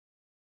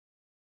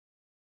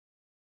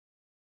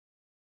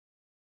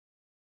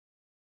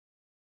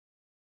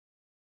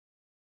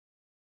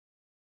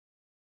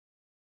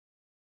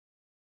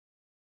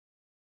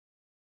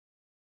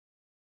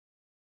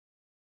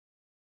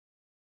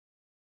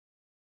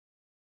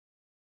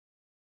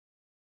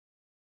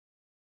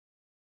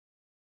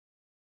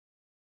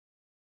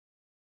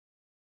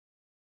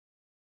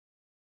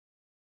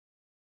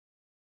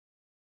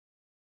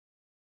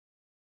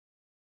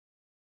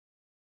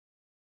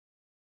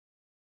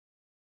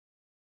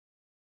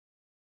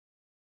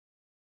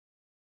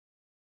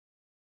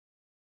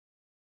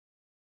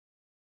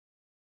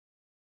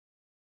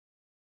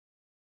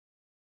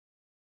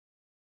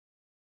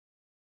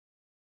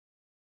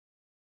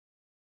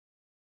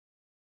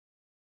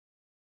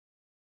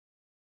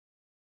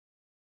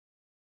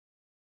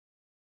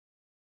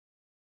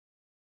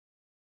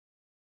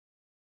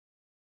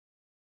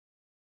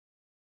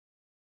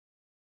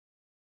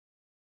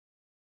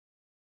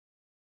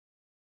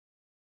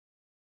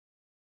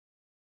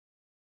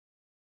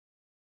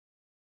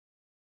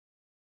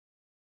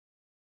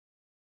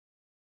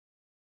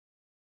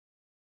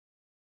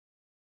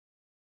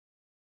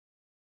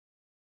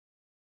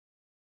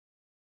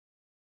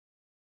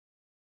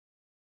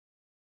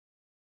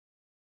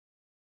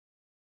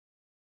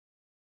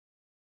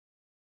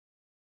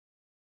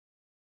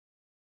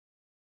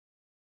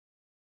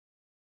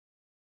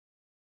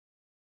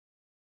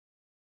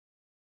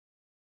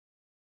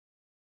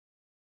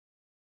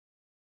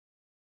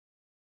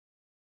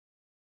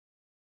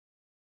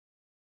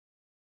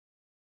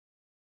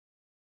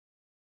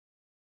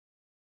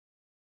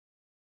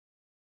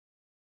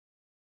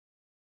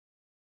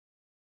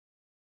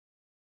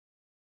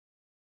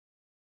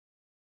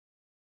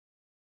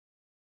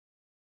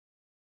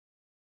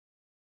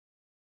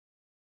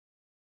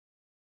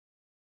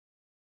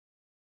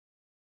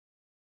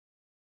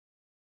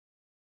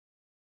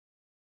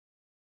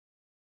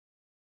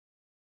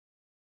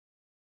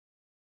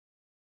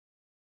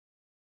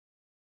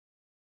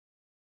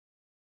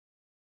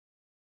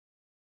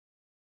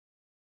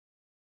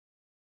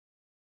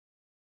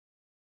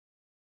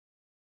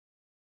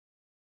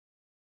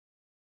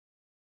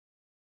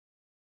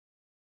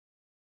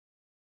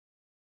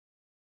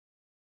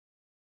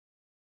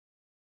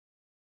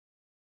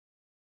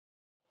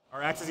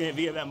are accessing it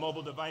via that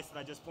mobile device that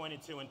I just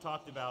pointed to and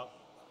talked about.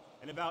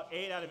 And about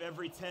 8 out of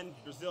every 10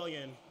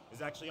 Brazilian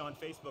is actually on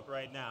Facebook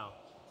right now.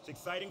 It's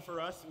exciting for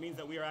us. It means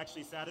that we are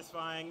actually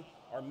satisfying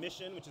our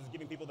mission, which is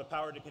giving people the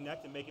power to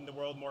connect and making the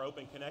world more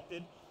open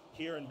connected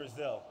here in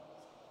Brazil.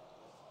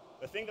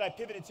 The thing that I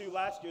pivoted to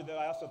last year that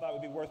I also thought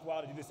would be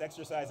worthwhile to do this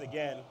exercise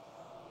again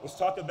was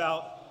talk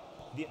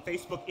about the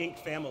Facebook Inc.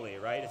 family,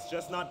 right? It's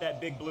just not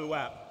that big blue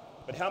app.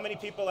 But how many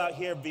people out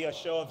here, via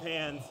show of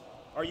hands,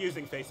 are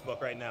using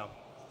Facebook right now?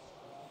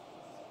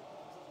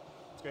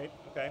 That's great,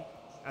 okay.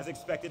 As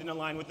expected and in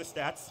line with the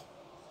stats.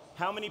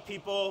 How many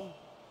people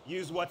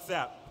use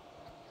WhatsApp?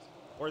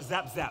 Or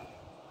Zap Zap?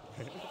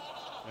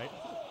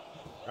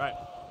 Right?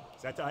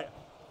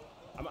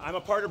 I'm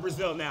a part of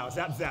Brazil now,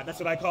 Zap Zap. That's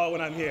what I call it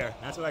when I'm here.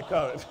 That's what I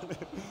call it.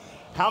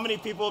 How many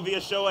people,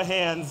 via show of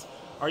hands,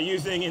 are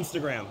using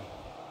Instagram?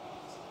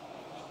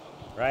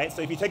 Right?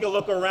 So if you take a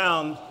look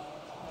around,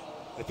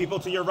 the people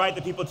to your right,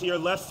 the people to your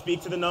left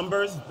speak to the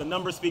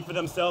numbers speak for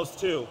themselves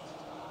too.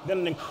 We've done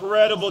an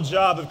incredible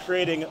job of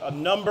creating a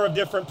number of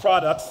different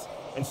products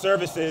and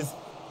services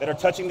that are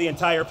touching the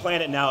entire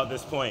planet now at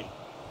this point.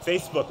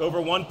 Facebook, over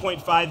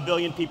 1.5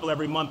 billion people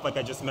every month, like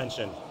I just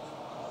mentioned.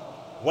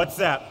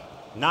 WhatsApp,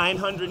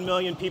 900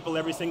 million people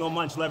every single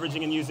month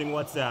leveraging and using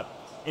WhatsApp.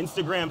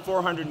 Instagram,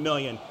 400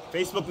 million.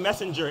 Facebook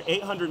Messenger,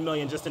 800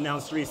 million just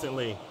announced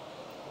recently.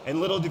 And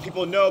little do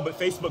people know, but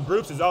Facebook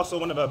Groups is also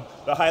one of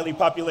the highly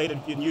populated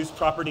and used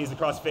properties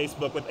across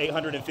Facebook, with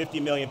 850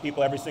 million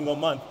people every single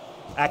month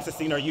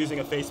accessing or using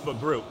a Facebook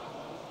group.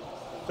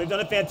 So we've done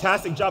a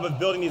fantastic job of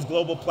building these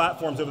global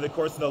platforms over the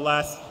course of the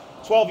last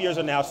 12 years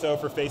or now so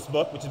for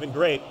Facebook, which has been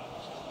great.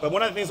 But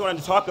one of the things I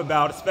wanted to talk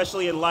about,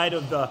 especially in light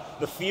of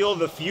the feel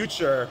the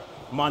future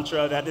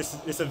mantra that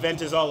this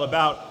event is all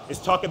about, is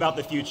talk about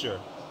the future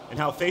and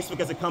how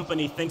Facebook as a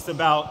company thinks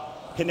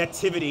about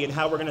connectivity and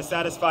how we're going to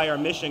satisfy our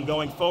mission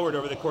going forward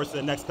over the course of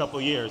the next couple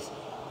of years.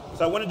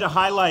 So I wanted to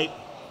highlight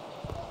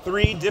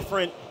 3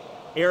 different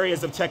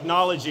areas of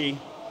technology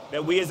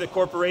that we as a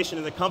corporation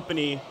and the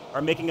company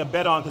are making a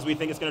bet on because we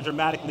think it's going to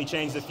dramatically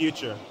change the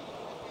future.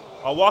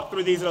 I'll walk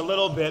through these in a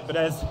little bit, but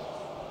as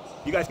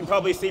you guys can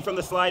probably see from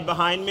the slide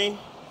behind me,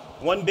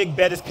 one big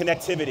bet is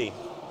connectivity,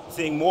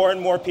 seeing more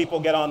and more people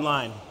get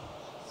online.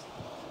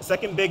 The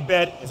second big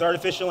bet is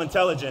artificial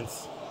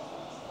intelligence.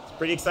 It's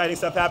pretty exciting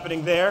stuff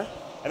happening there.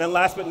 And then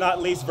last but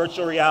not least,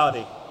 virtual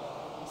reality.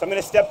 So I'm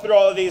going to step through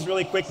all of these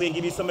really quickly and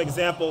give you some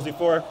examples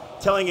before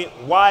telling you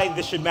why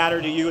this should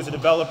matter to you as a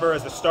developer,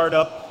 as a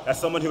startup, as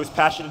someone who is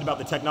passionate about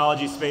the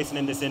technology space and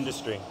in this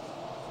industry.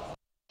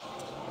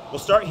 We'll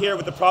start here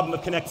with the problem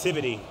of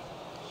connectivity.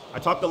 I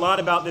talked a lot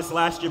about this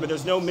last year, but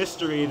there's no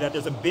mystery that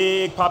there's a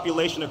big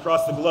population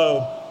across the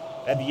globe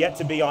that have yet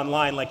to be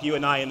online like you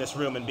and I in this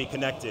room and be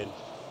connected.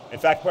 In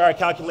fact, per our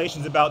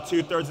calculations, about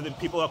 2/3 of the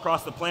people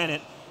across the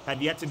planet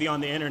have yet to be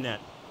on the internet.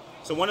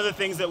 So one of the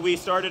things that we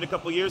started a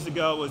couple years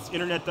ago was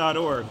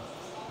internet.org.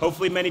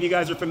 Hopefully many of you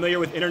guys are familiar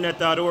with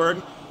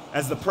internet.org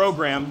as the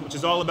program, which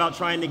is all about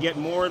trying to get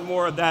more and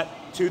more of that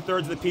 2/3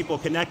 of the people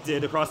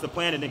connected across the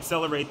planet and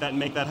accelerate that and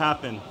make that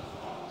happen.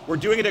 We're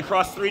doing it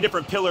across 3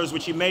 different pillars,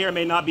 which you may or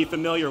may not be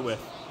familiar with.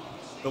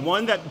 The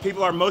one that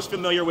people are most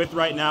familiar with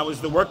right now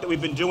is the work that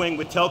we've been doing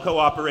with telco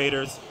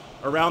operators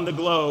around the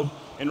globe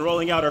in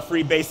rolling out our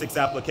free basics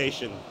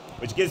application,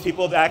 which gives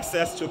people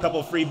access to a couple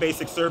of free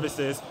basic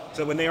services,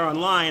 so when they are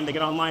online, they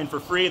get online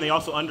for free, and they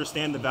also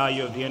understand the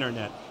value of the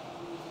internet.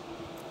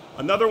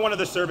 Another one of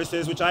the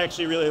services, which I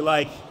actually really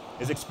like,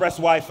 is Express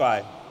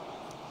Wi-Fi.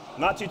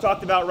 Not too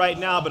talked about right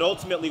now, but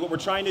ultimately what we're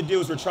trying to do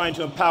is we're trying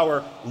to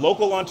empower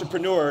local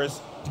entrepreneurs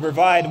to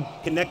provide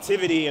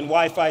connectivity and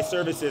Wi-Fi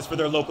services for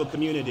their local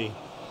community.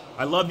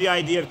 I love the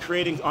idea of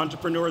creating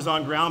entrepreneurs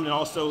on ground and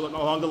also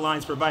along the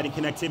lines providing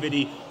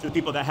connectivity to the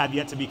people that have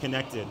yet to be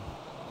connected.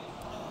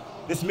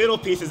 This middle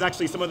piece is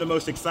actually some of the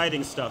most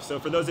exciting stuff. So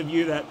for those of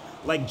you that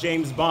like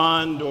James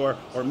Bond or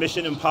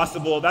Mission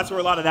Impossible, that's where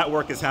a lot of that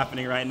work is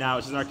happening right now,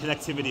 which is in our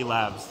connectivity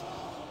labs.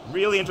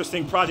 Really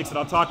interesting projects that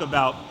I'll talk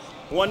about.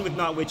 One with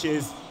which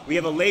is we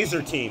have a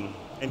laser team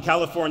in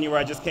California, where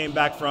I just came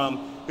back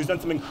from, who's done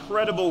some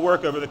incredible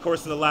work over the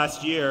course of the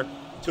last year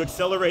to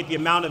accelerate the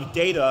amount of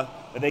data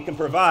that they can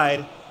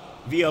provide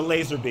via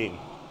laser beam.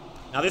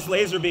 Now this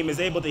laser beam is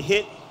able to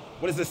hit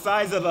what is the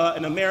size of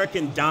an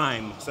American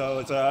dime. So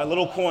it's a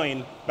little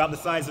coin about the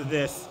size of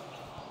this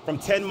from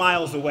 10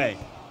 miles away.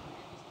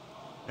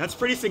 And that's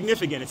pretty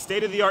significant. It's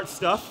state-of-the-art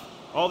stuff.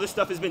 All this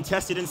stuff has been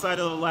tested inside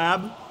of the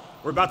lab.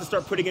 We're about to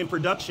start putting it in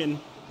production,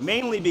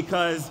 mainly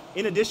because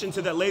in addition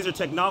to that laser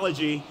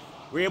technology,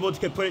 we're able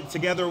to put it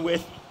together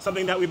with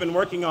something that we've been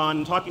working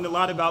on, talking a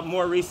lot about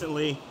more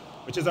recently,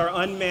 which is our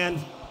unmanned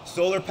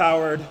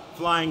solar-powered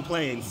flying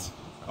planes,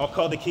 all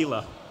called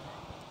Aquila.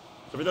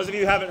 So for those of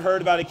you who haven't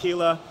heard about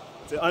Aquila,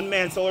 it's an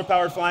unmanned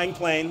solar-powered flying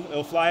plane.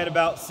 It'll fly at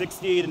about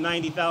 60 to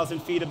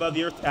 90,000 feet above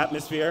the Earth's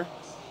atmosphere.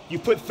 You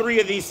put 3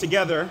 of these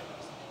together,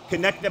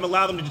 connect them,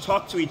 allow them to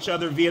talk to each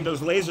other via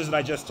those lasers that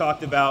I just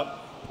talked about.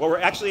 What we're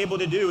actually able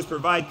to do is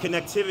provide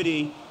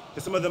connectivity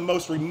to some of the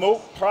most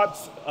remote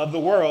parts of the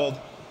world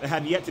that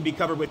have yet to be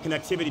covered with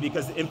connectivity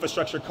because the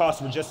infrastructure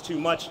costs were just too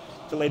much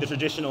to lay the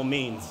traditional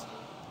means.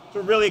 So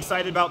we're really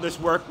excited about this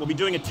work. We'll be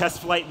doing a test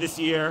flight this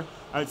year.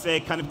 I would say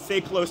kind of stay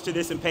close to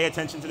this and pay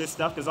attention to this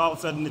stuff because all of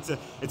a sudden it's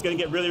going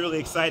to get really, really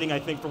exciting, I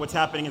think, for what's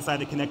happening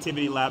inside the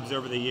connectivity labs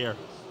over the year.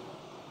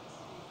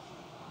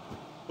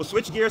 We'll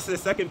switch gears to the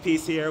second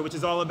piece here, which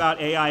is all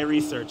about AI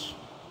research.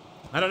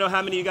 I don't know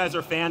how many of you guys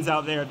are fans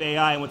out there of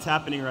AI and what's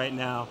happening right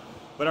now,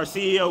 but our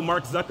CEO,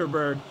 Mark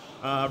Zuckerberg,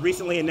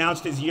 recently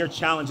announced his year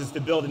challenge is to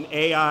build an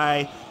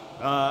AI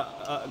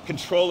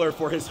controller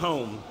for his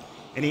home.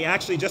 And he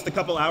actually, just a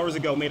couple hours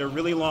ago, made a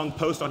really long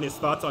post on his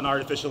thoughts on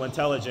artificial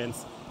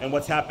intelligence and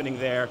what's happening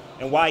there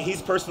and why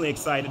he's personally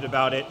excited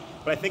about it.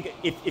 But I think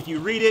if you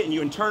read it and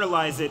you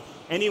internalize it,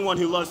 anyone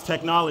who loves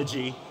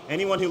technology,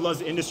 anyone who loves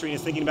the industry and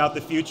is thinking about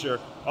the future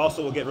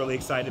also will get really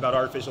excited about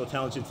artificial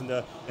intelligence and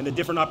the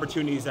different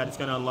opportunities that it's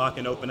going to unlock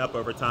and open up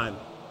over time.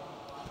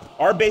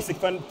 Our basic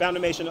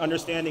foundation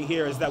understanding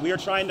here is that we are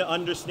trying to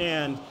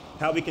understand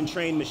how we can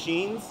train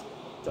machines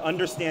to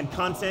understand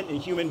content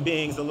and human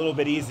beings a little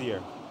bit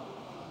easier.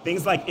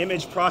 Things like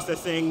image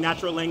processing,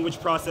 natural language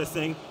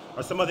processing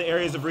are some of the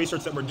areas of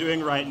research that we're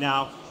doing right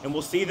now, and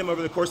we'll see them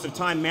over the course of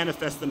time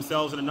manifest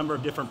themselves in a number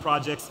of different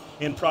projects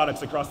and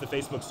products across the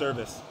Facebook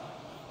service.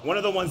 One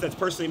of the ones that's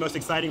personally most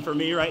exciting for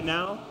me right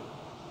now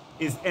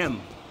is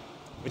M,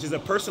 which is a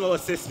personal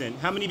assistant.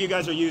 How many of you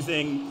guys are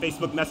using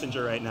Facebook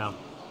Messenger right now?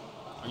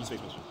 I use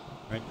Facebook Messenger,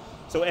 right?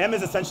 So M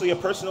is essentially a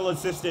personal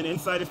assistant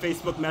inside of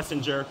Facebook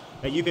Messenger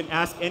that you can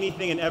ask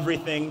anything and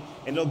everything,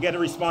 and it'll get a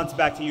response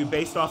back to you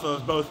based off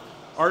of both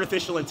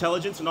artificial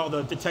intelligence and all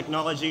the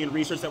technology and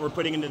research that we're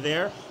putting into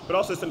there, but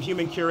also some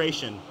human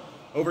curation.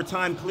 Over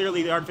time,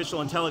 clearly the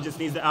artificial intelligence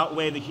needs to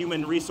outweigh the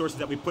human resources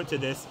that we put to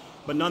this,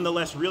 but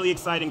nonetheless, really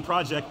exciting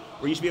project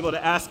where you should be able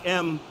to ask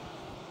M,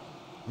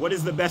 what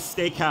is the best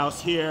steakhouse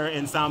here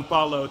in Sao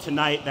Paulo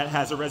tonight that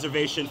has a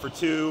reservation for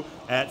 2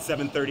 at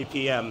 7:30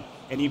 p.m.?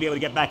 And you'll be able to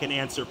get back an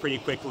answer pretty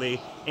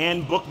quickly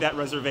and book that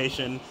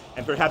reservation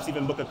and perhaps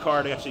even book a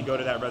car to actually go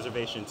to that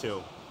reservation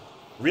too.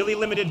 Really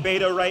limited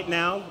beta right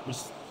now, which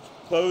is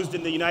closed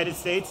in the United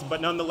States, but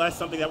nonetheless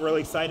something that we're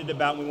really excited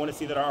about, and we want to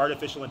see that our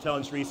artificial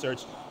intelligence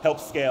research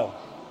helps scale.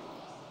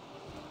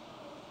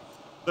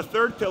 The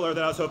third pillar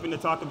that I was hoping to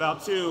talk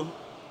about too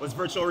was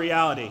virtual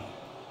reality.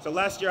 So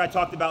last year I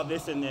talked about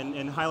this and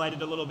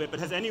highlighted a little bit, but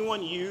has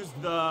anyone used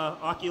the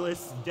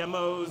Oculus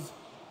demos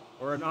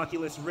or an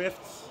Oculus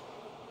Rift?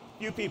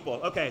 Few people.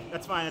 Okay,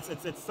 that's fine.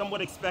 It's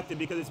somewhat expected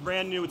because it's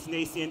brand new, it's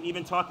nascent.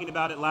 Even talking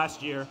about it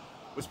last year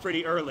was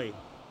pretty early.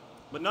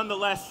 But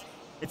nonetheless,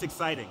 it's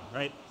exciting,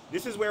 right?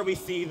 This is where we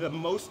see the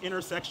most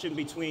intersection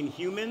between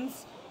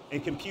humans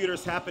and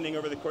computers happening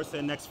over the course of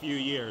the next few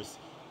years.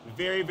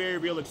 Very, very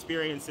real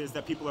experiences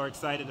that people are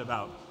excited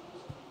about.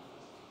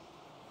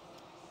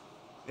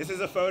 This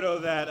is a photo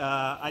that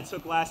I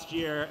took last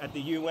year at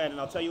the UN, and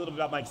I'll tell you a little bit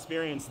about my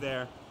experience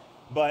there.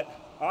 But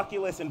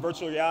Oculus and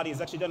virtual reality has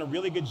actually done a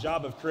really good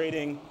job of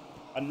creating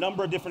a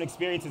number of different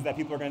experiences that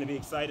people are going to be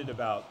excited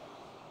about.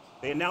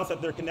 They announced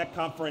at their Connect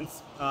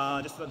conference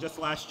just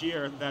last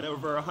year that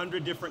over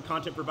 100 different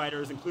content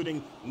providers,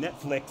 including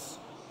Netflix,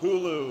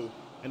 Hulu,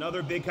 and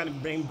other big kind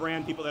of name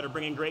brand people that are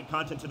bringing great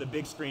content to the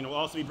big screen will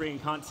also be bringing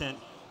content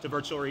to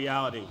virtual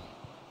reality.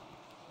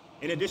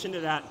 In addition to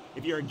that,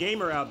 if you're a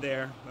gamer out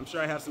there, I'm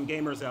sure I have some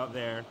gamers out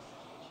there,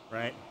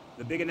 right?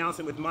 The big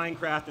announcement with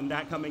Minecraft and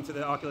that coming to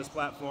the Oculus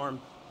platform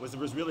was a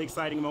really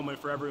exciting moment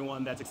for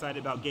everyone that's excited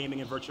about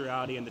gaming and virtual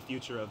reality and the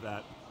future of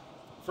that.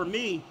 For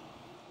me,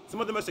 some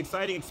of the most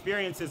exciting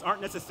experiences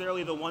aren't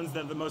necessarily the ones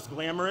that are the most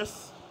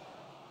glamorous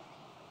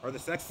or the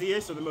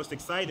sexiest or the most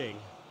exciting.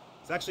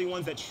 It's actually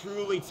ones that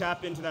truly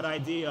tap into that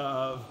idea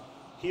of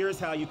here's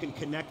how you can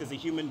connect as a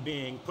human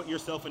being, put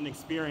yourself in an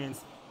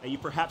experience that you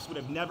perhaps would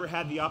have never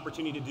had the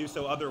opportunity to do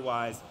so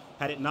otherwise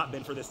had it not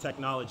been for this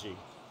technology.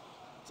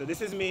 So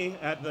this is me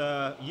at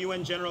the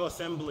UN General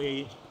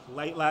Assembly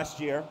late last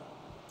year.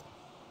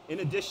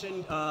 In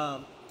addition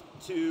to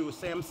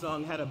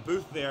Samsung had a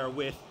booth there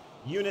with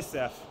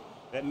UNICEF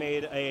that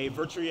made a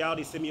virtual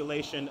reality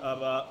simulation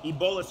of an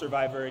Ebola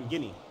survivor in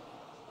Guinea.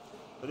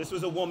 So this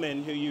was a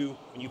woman who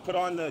when you put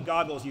on the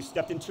goggles, you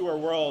stepped into her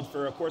world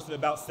for a course of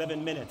about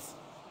 7 minutes,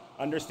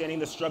 understanding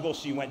the struggle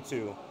she went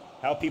to,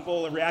 how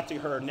people react to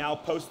her now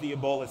post the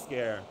Ebola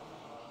scare.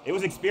 It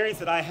was an experience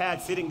that I had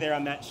sitting there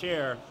on that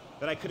chair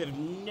that I could have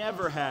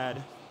never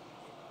had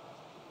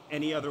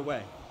any other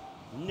way.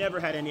 Never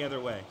had any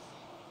other way.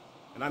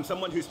 And I'm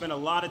someone who spent a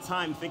lot of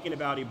time thinking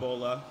about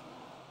Ebola,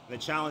 the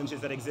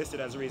challenges that existed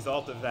as a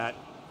result of that,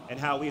 and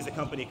how we as a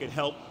company could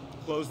help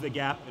close the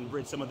gap and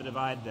bridge some of the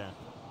divide there.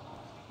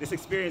 This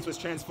experience was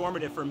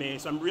transformative for me,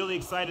 so I'm really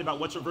excited about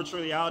what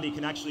virtual reality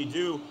can actually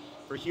do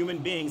for human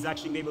beings,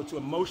 actually be able to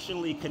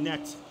emotionally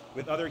connect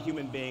with other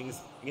human beings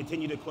and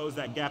continue to close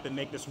that gap and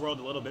make this world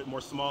a little bit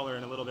more smaller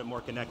and a little bit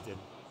more connected.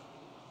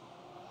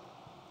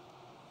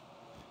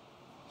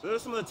 So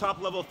those are some of the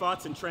top level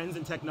thoughts and trends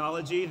in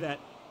technology that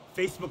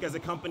Facebook as a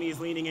company is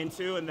leaning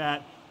into, and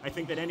that I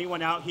think that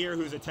anyone out here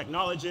who's a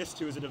technologist,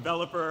 who is a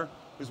developer,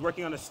 who's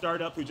working on a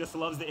startup, who just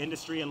loves the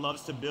industry and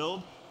loves to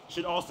build,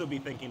 should also be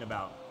thinking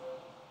about,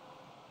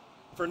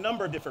 for a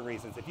number of different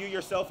reasons. If you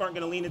yourself aren't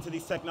going to lean into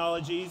these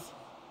technologies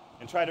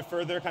and try to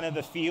further kind of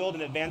the field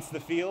and advance the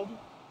field,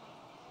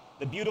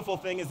 the beautiful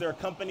thing is there are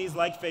companies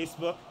like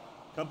Facebook,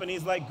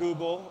 companies like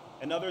Google,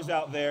 and others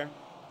out there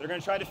that are going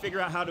to try to figure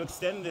out how to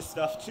extend this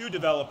stuff to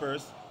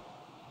developers,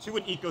 to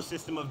an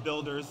ecosystem of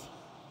builders,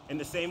 in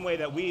the same way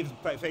that we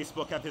at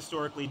Facebook have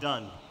historically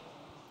done.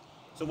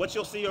 So what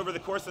you'll see over the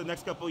course of the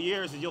next couple of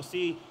years is you'll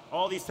see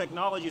all these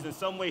technologies in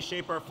some way,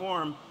 shape, or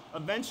form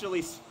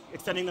eventually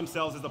extending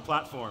themselves as a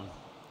platform.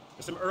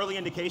 There's some early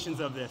indications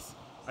of this.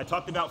 I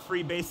talked about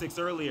Free Basics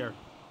earlier.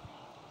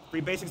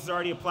 Free Basics is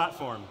already a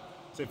platform.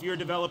 So if you're a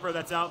developer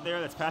that's out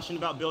there that's passionate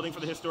about building for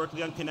the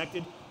historically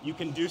unconnected, you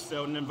can do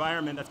so in an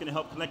environment that's going to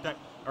help connect that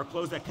or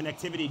close that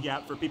connectivity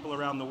gap for people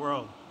around the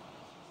world.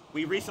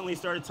 We recently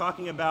started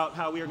talking about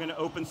how we are going to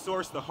open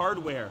source the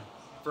hardware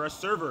for our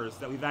servers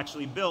that we've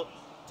actually built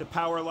to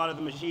power a lot of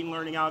the machine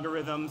learning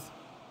algorithms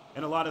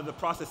and a lot of the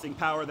processing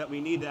power that we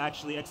need to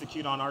actually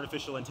execute on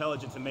artificial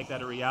intelligence and make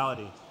that a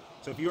reality.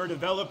 So if you're a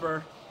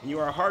developer and you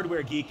are a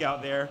hardware geek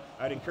out there,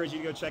 I'd encourage you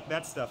to go check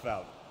that stuff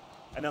out.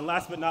 And then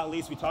last but not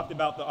least, we talked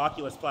about the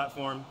Oculus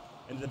platform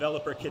and the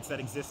developer kits that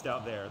exist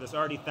out there. There's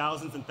already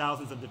thousands and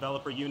thousands of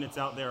developer units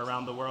out there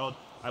around the world.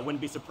 I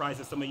wouldn't be surprised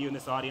if some of you in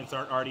this audience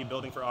aren't already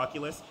building for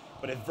Oculus,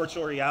 but if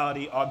virtual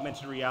reality,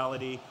 augmented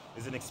reality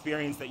is an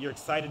experience that you're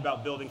excited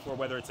about building for,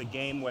 whether it's a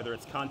game, whether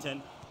it's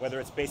content, whether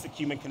it's basic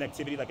human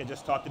connectivity like I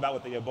just talked about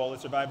with the Ebola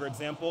survivor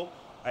example,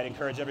 I'd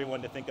encourage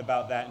everyone to think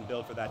about that and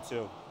build for that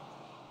too.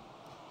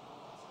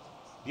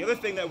 The other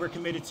thing that we're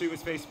committed to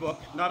is Facebook,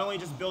 not only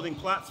just building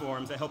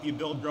platforms that help you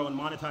build, grow, and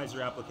monetize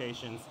your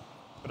applications,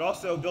 but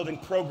also building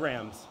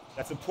programs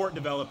that support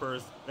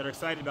developers that are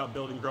excited about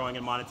building, growing,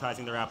 and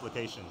monetizing their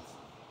applications.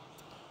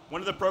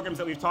 One of the programs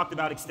that we've talked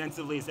about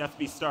extensively is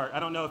FB Start. I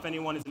don't know if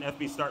anyone is an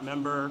FB Start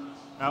member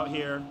out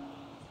here.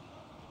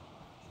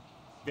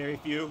 Very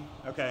few?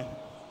 Okay.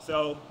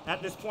 So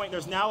at this point,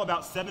 there's now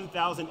about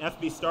 7,000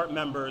 FB Start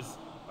members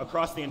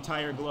across the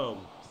entire globe.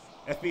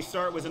 FB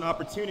Start was an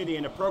opportunity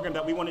and a program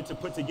that we wanted to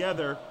put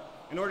together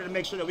in order to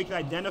make sure that we could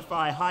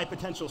identify high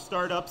potential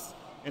startups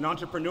and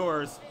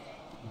entrepreneurs,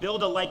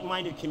 build a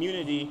like-minded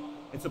community,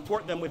 and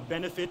support them with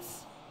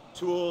benefits,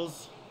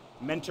 tools,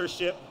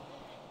 mentorship,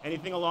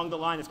 anything along the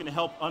line that's going to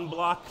help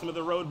unblock some of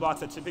the roadblocks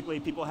that typically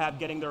people have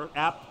getting their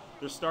app,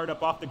 their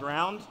startup off the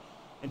ground,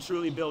 and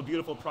truly build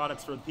beautiful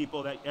products for the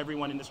people that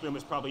everyone in this room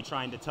is probably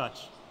trying to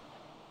touch.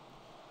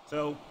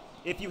 So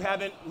if you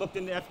haven't looked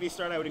into FB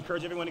Start, I would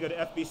encourage everyone to go to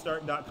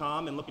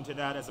fbstart.com and look into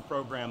that as a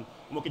program.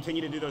 And we'll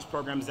continue to do those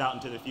programs out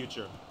into the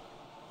future.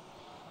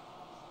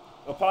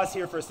 We'll pause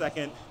here for a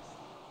second,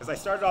 because I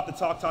started off the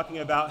talk talking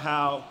about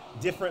how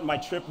different my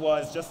trip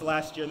was just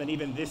last year than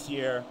even this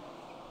year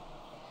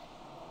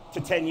to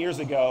 10 years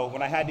ago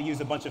when I had to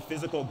use a bunch of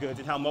physical goods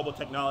and how mobile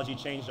technology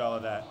changed all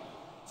of that.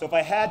 So if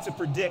I had to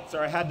predict or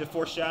I had to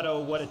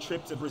foreshadow what a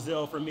trip to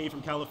Brazil for me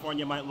from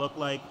California might look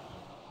like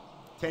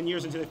 10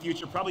 years into the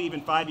future, probably even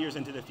 5 years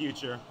into the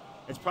future,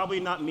 it's probably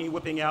not me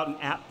whipping out an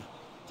app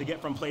to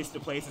get from place to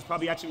place. It's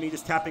probably actually me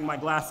just tapping my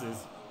glasses,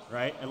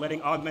 right? And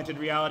letting augmented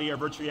reality or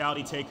virtual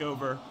reality take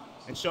over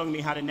and showing me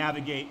how to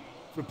navigate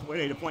from point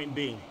A to point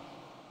B,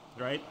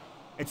 right?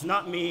 It's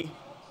not me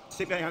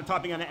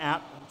tapping on an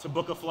app to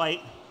book a flight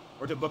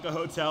or to book a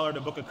hotel or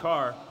to book a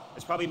car.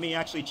 It's probably me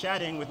actually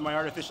chatting with my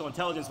artificial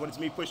intelligence when it's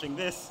me pushing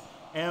this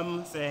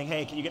M, saying,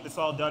 hey, can you get this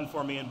all done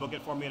for me and book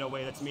it for me in a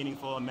way that's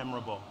meaningful and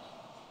memorable?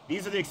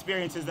 These are the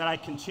experiences that I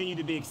continue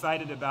to be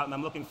excited about and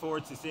I'm looking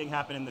forward to seeing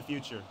happen in the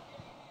future.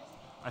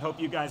 I hope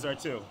you guys are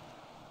too.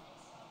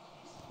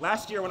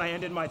 Last year when I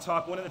ended my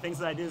talk, one of the things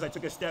that I did is I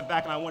took a step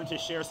back and I wanted to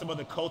share some of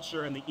the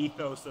culture and the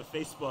ethos of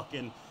Facebook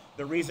and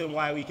the reason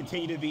why we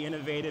continue to be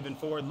innovative and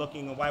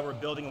forward-looking and why we're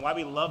building and why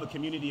we love a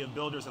community of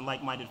builders and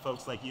like-minded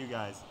folks like you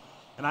guys.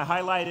 And I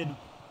highlighted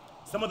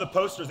some of the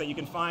posters that you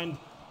can find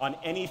on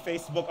any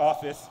Facebook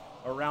office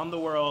around the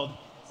world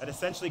that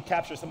essentially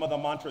capture some of the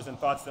mantras and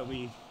thoughts that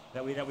we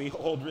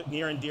hold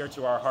near and dear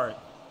to our heart.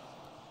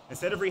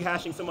 Instead of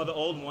rehashing some of the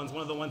old ones,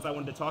 one of the ones I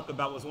wanted to talk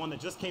about was one that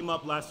just came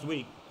up last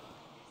week.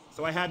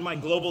 So I had my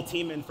global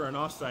team in for an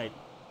offsite,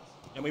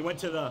 and we went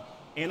to the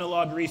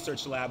analog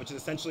research lab, which is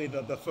essentially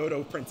the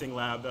photo printing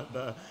lab,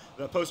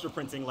 the poster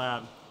printing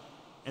lab.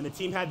 And the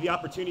team had the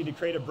opportunity to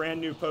create a brand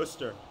new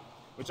poster,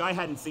 which I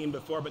hadn't seen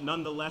before, but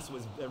nonetheless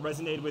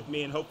resonated with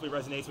me and hopefully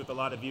resonates with a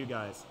lot of you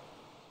guys.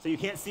 So you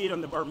can't see it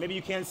on or maybe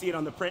you can see it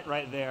on the print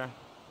right there,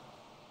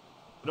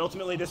 but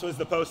ultimately this was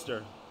the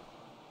poster.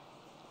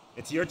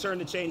 It's your turn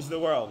to change the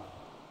world,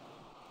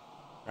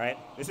 right?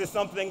 This is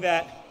something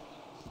that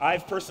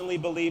I've personally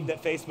believed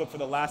at Facebook for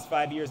the last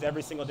 5 years.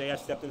 Every single day I've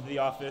stepped into the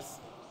office.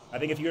 I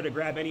think if you were to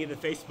grab any of the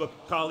Facebook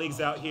colleagues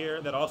out here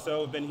that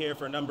also have been here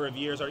for a number of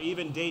years, or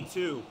even day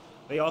 2,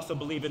 they also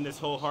believe in this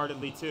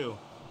wholeheartedly too,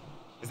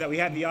 is that we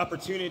have the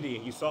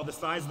opportunity. You saw the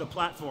size of the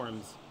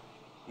platforms.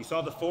 You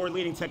saw the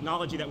forward-leading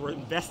technology that we're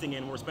investing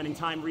in, we're spending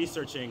time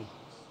researching.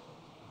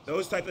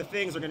 Those type of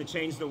things are going to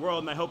change the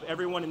world, and I hope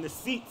everyone in the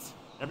seats,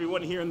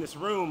 everyone here in this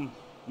room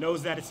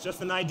knows that it's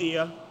just an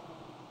idea.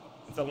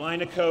 It's a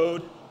line of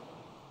code.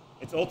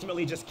 It's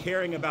ultimately just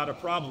caring about a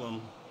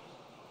problem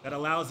that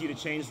allows you to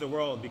change the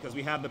world, because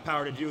we have the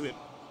power to do it,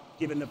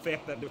 given the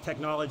fact that the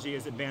technology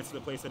is advanced to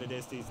the place that it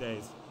is these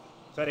days.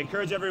 So I'd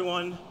encourage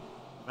everyone,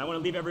 I want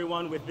to leave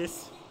everyone with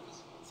this.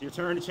 It's your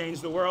turn to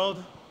change the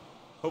world.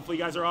 Hopefully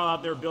you guys are all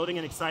out there building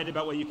and excited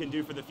about what you can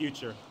do for the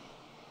future.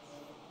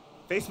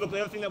 Facebook,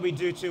 the other thing that we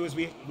do too is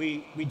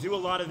we do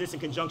a lot of this in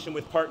conjunction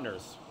with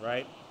partners,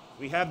 right?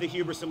 We have the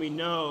hubris and we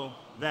know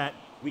that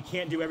we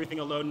can't do everything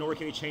alone, nor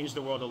can we change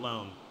the world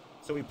alone.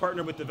 So we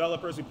partner with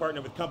developers, we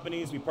partner with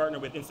companies, we partner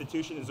with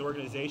institutions,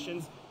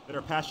 organizations that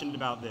are passionate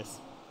about this.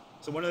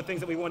 So one of the things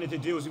that we wanted to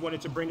do is we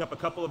wanted to bring up a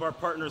couple of our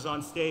partners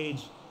on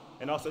stage,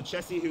 and also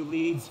Chessie, who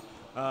leads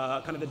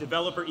kind of the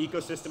developer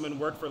ecosystem and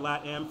work for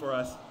LATAM for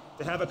us,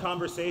 to have a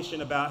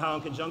conversation about how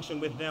in conjunction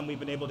with them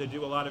we've been able to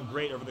do a lot of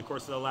great over the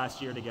course of the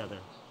last year together.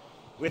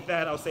 With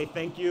that, I'll say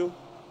thank you,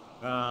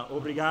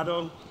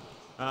 obrigado,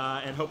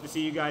 and hope to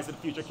see you guys at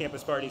future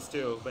campus parties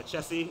too. But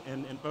Chessie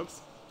and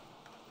folks.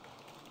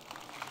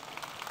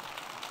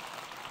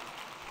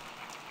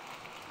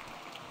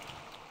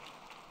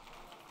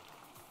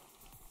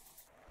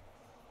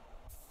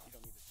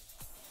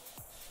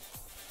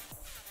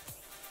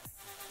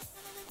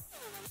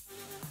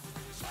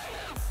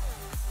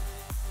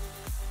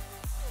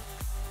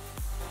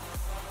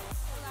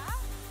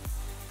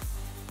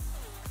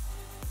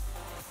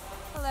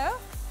 Hello?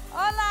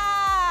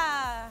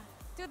 Hola!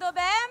 Tudo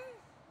bem?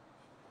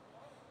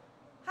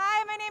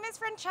 Hi, my name is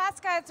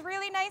Francesca. It's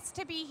really nice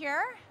to be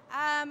here.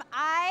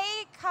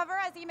 I cover,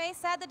 as Ime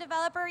said, the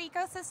developer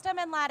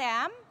ecosystem in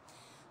LATAM.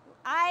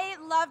 I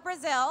love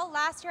Brazil.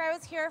 Last year I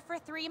was here for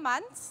 3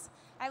 months.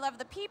 I love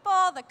the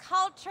people, the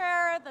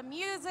culture, the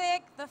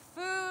music, the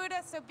food.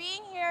 So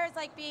being here is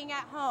like being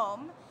at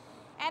home.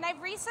 And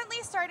I've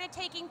recently started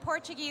taking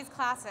Portuguese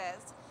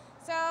classes.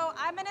 So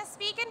I'm going to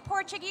speak in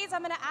Portuguese.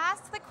 I'm going to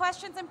ask the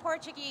questions in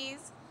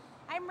Portuguese.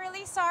 I'm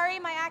really sorry,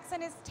 my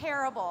accent is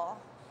terrible.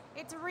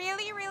 It's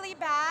really, really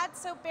bad,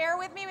 so bear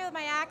with me with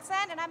my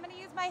accent, and I'm going to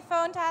use my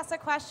phone to ask the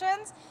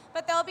questions,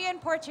 but they'll be in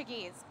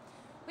Portuguese.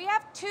 We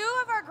have 2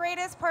 of our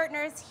greatest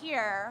partners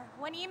here.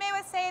 When Ime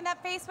was saying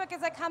that Facebook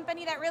is a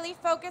company that really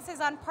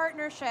focuses on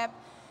partnership,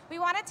 we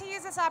wanted to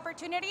use this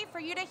opportunity for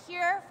you to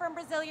hear from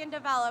Brazilian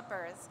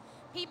developers.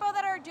 People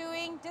that are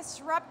doing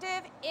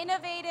disruptive,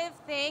 innovative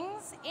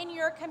things in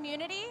your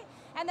community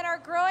and that are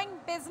growing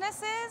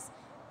businesses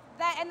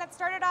that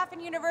started off in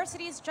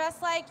universities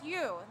just like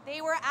you.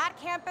 They were at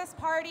campus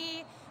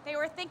party, they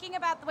were thinking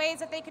about the ways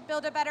that they could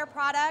build a better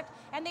product,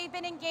 and they've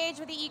been engaged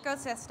with the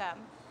ecosystem.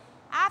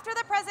 After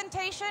the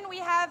presentation, we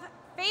have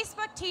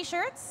Facebook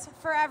t-shirts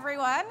for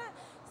everyone.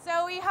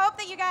 So we hope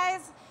that you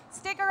guys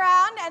stick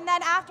around and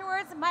then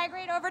afterwards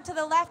migrate over to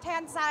the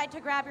left-hand side to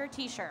grab your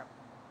t-shirt.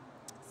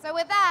 So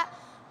with that,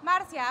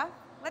 Marcia,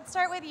 let's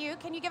start with you.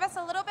 Can you give us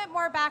a little bit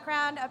more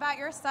background about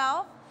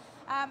yourself?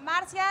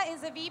 Marcia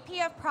is a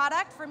VP of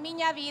product for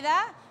Minha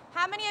Vida.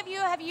 How many of you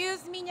have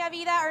used Minha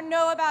Vida or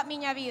know about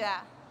Minha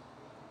Vida?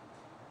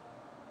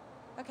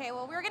 Okay,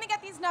 well, we're going to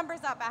get these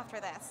numbers up after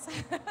this.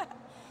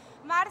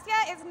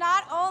 Marcia is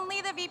not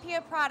only the VP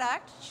of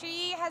product,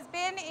 she has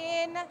been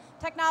in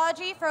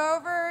technology for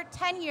over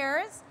 10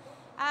 years,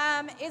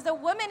 is a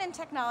woman in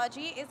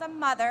technology, is a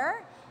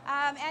mother,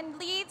 and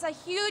leads a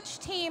huge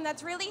team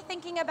that's really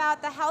thinking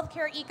about the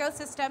healthcare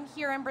ecosystem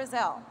here in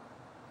Brazil.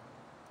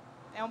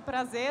 É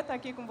prazer estar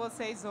aqui com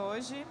vocês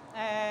hoje.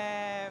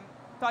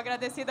 Estou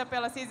agradecida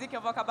pela CISI, que eu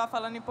vou acabar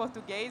falando em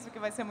português, o que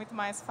vai ser muito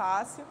mais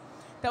fácil.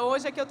 Então,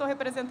 hoje aqui eu estou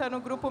representando o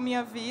Grupo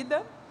Minha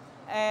Vida.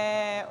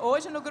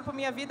 Hoje, no Grupo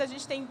Minha Vida, a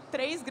gente tem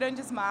 3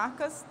 grandes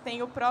marcas.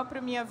 Tem o próprio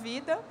Minha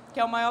Vida, que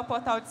é o maior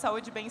portal de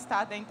saúde e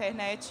bem-estar da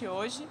internet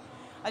hoje.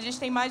 A gente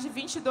tem mais de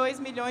 22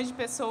 milhões de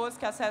pessoas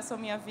que acessam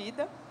Minha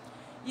Vida.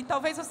 E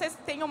talvez vocês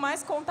tenham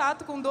mais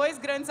contato com 2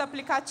 grandes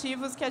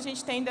aplicativos que a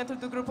gente tem dentro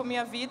do Grupo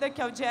Minha Vida,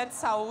 que é o Diet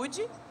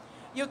Saúde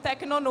e o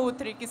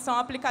Tecnonutri, que são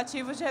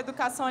aplicativos de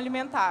educação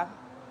alimentar.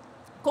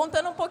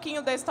 Contando um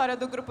pouquinho da história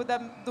do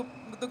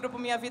Grupo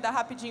Minha Vida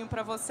rapidinho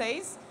para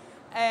vocês.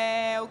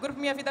 O Grupo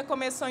Minha Vida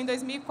começou em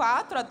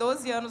 2004, há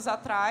 12 anos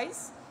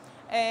atrás.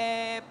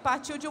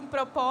 Partiu de um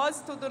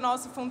propósito do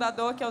nosso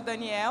fundador, que é o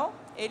Daniel.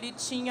 Ele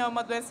tinha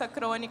uma doença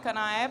crônica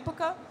na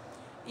época,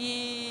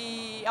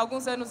 e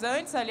alguns anos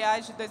antes,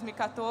 aliás, de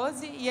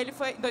 2014,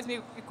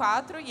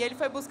 2004, e ele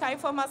foi buscar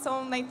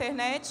informação na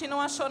internet e não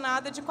achou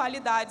nada de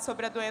qualidade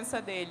sobre a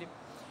doença dele.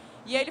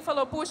 E ele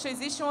falou, puxa,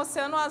 existe um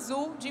oceano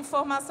azul de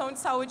informação de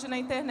saúde na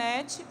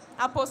internet,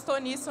 apostou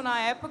nisso na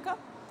época,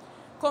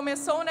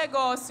 começou um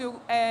negócio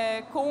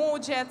com o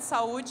Diet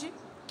Saúde,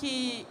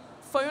 que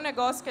foi um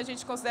negócio que a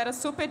gente considera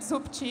super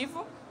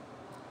disruptivo,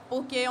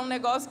 porque é um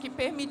negócio que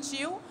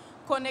permitiu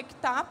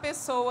conectar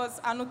pessoas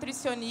a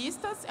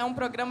nutricionistas. É um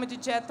programa de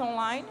dieta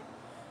online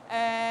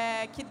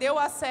que deu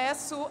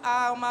acesso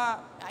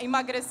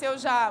emagreceu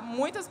já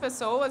muitas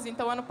pessoas.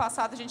 Então, ano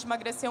passado, a gente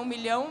emagreceu 1,5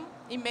 milhão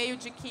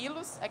de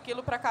quilos, é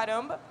quilo pra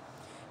caramba.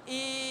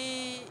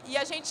 E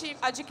a gente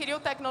adquiriu o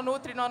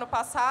Tecnonutri no ano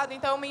passado.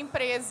 Então, é uma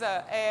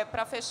empresa,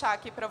 para fechar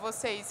aqui para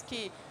vocês,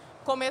 que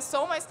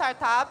começou uma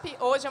startup,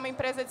 hoje é uma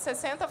empresa de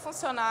 60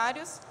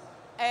 funcionários,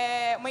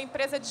 é uma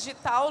empresa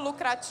digital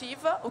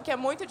lucrativa, o que é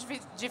muito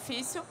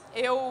difícil.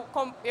 Eu,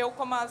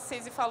 como a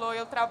Cizi falou,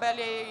 eu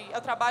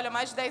trabalho há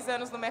mais de 10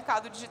 anos no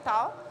mercado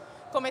digital.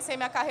 Comecei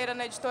minha carreira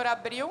na editora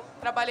Abril,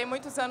 trabalhei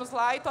muitos anos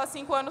lá e estou há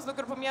 5 anos no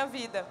Grupo Minha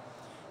Vida.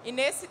 E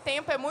nesse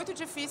tempo é muito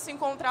difícil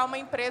encontrar uma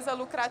empresa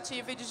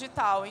lucrativa e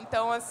digital.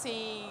 Então,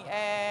 assim,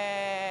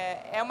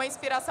 é uma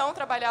inspiração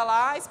trabalhar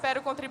lá.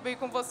 Espero contribuir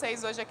com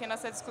vocês hoje aqui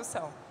nessa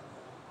discussão.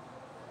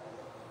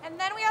 And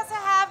then we also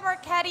have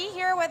Marchetti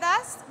here with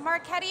us.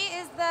 Marchetti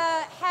is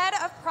the head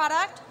of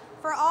product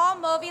for all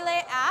mobile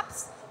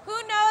apps. Who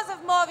knows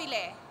of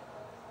mobile?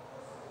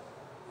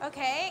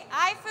 Okay,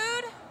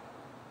 iFood,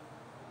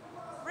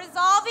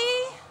 Resolve.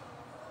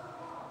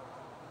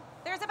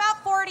 There's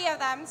about 40 of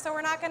them, so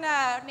we're not going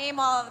to name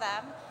all of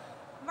them.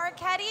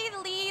 Marchetti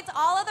leads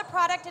all of the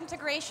product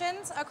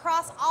integrations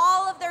across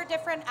all of their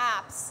different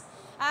apps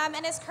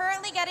and is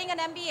currently getting an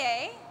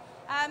MBA.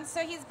 So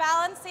he's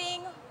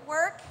balancing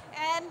work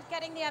and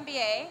getting the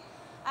MBA.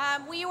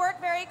 We work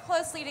very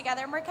closely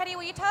together. Marchetti,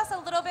 will you tell us a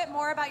little bit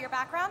more about your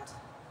background?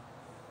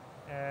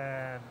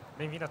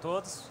 Bem-vindo a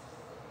todos.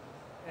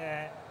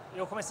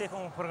 Eu comecei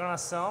com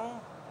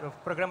programação, eu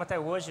programo até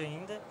hoje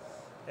ainda.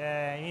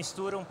 E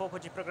misturo um pouco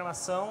de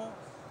programação,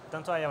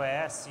 tanto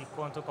iOS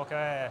quanto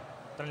qualquer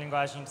outra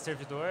linguagem de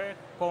servidor,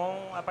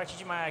 com a parte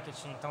de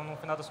marketing. Então, no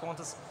final das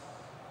contas,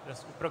 eu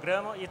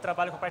programo e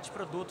trabalho com a parte de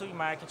produto e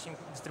marketing,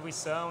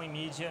 distribuição e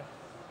mídia,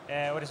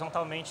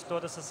 horizontalmente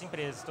todas essas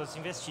empresas, todas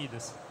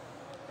investidas.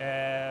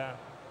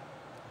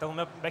 Então, o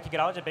meu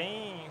background é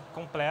bem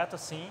completo,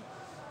 assim,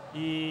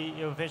 e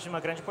eu vejo uma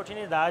grande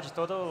oportunidade.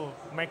 Todo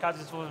o mercado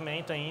de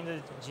desenvolvimento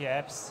ainda de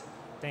apps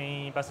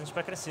tem bastante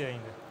para crescer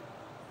ainda.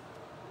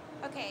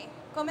 Ok,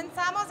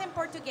 começamos em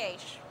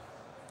português.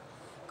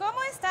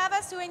 Como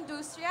estava sua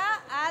indústria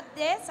há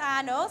 10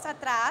 anos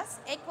atrás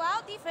e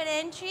qual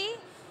diferente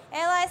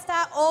ela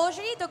está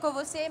hoje do que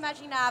você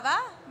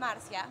imaginava,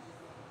 Márcia?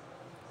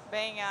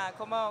 Bem,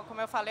 como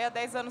eu falei, há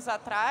 10 anos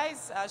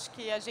atrás, acho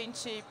que a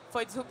gente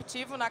foi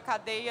disruptivo na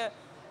cadeia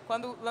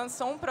quando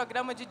lançou um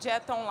programa de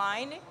dieta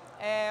online.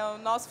 O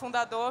nosso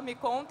fundador me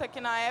conta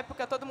que, na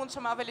época, todo mundo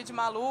chamava ele de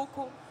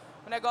maluco,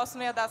 o negócio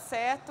não ia dar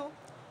certo.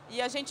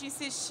 E a gente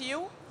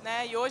insistiu,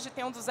 né, e hoje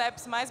tem um dos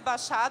apps mais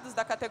baixados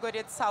da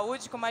categoria de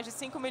saúde, com mais de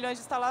 5 milhões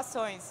de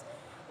instalações.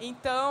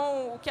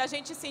 Então, o que a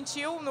gente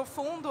sentiu, no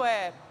fundo,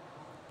 é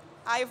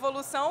a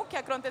evolução que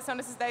aconteceu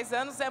nesses 10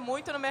 anos é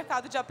muito no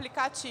mercado de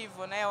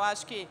aplicativo, né? Eu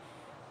acho que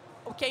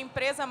o que a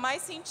empresa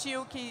mais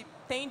sentiu que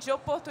tem de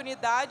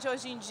oportunidade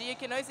hoje em dia,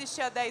 que não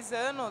existia há 10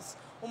 anos,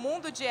 o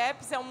mundo de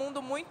apps é um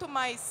mundo muito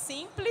mais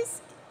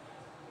simples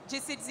de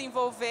se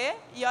desenvolver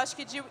e eu acho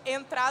que de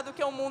entrar do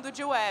que o mundo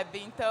de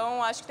web.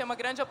 Então, acho que tem uma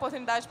grande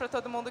oportunidade para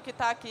todo mundo que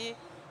está aqui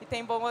e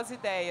tem boas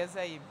ideias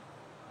aí.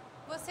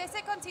 Você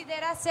se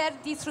considera ser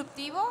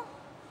disruptivo?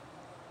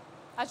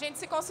 A gente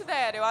se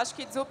considera. Eu acho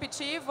que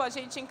disruptivo, a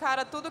gente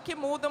encara tudo que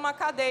muda uma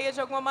cadeia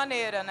de alguma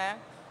maneira, né?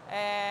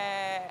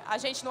 A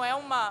gente não é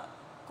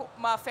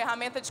uma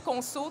ferramenta de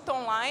consulta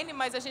online,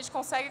 mas a gente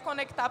consegue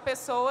conectar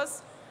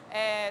pessoas,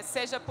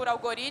 seja por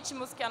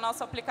algoritmos, que o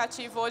nosso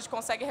aplicativo hoje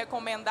consegue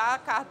recomendar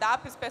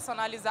cardápios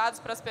personalizados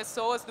para as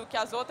pessoas do que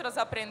as outras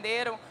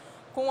aprenderam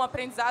com o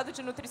aprendizado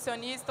de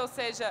nutricionista, ou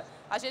seja,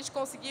 a gente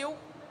conseguiu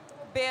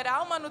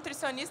beirar uma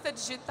nutricionista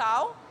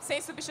digital,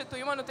 sem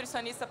substituir uma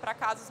nutricionista para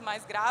casos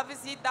mais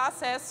graves e dar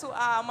acesso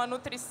a uma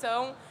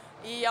nutrição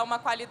e a uma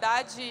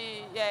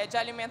qualidade de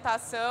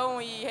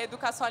alimentação e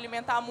reeducação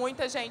alimentar a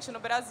muita gente no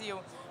Brasil.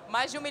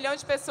 Mais de 1 milhão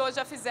de pessoas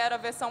já fizeram a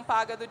versão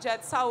paga do Dia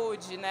de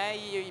Saúde, né?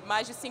 E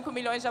mais de 5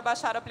 milhões já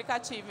baixaram o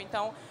aplicativo.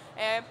 Então,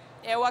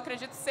 eu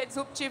acredito que ser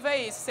disruptivo é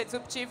isso. Ser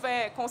disruptivo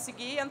é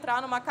conseguir entrar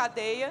numa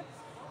cadeia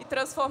e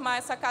transformar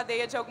essa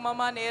cadeia de alguma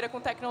maneira com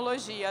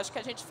tecnologia. Acho que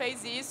a gente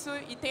fez isso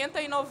e tenta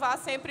inovar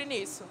sempre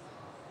nisso.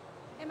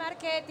 E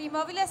Marchetti,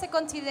 Mobile se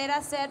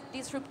considera ser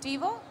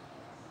disruptivo?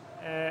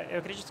 Eu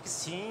acredito que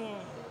sim.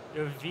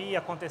 Eu vi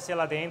acontecer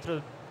lá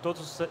dentro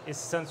todos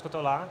esses anos que eu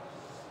estou lá.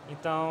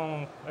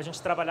 Então, a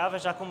gente trabalhava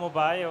já com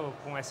mobile,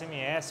 com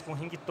SMS, com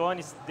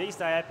ringtones,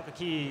 desde a época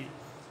que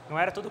não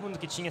era todo mundo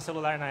que tinha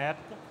celular na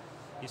época.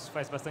 Isso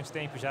faz bastante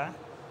tempo já.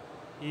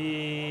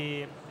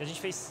 E a gente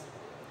fez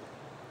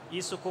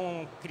isso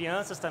com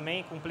crianças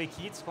também, com Play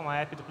Kids, com a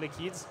app do Play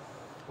Kids.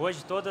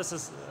 Hoje, todos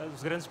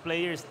os grandes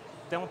players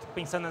estão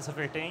pensando nessa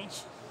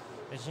vertente.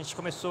 A gente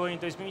começou em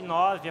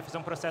 2009 a fazer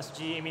um processo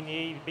de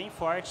M&A bem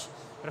forte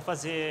para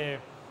fazer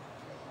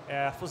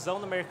a fusão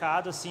no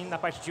mercado, assim, na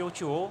parte de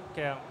O2O,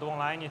 que é do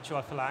online to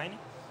offline,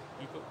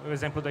 e o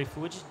exemplo do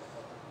iFood.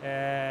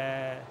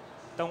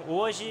 Então,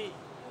 hoje,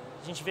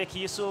 a gente vê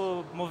que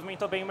isso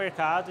movimentou bem o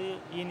mercado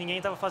e ninguém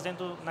estava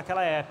fazendo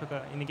naquela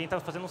época, e ninguém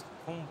estava fazendo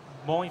um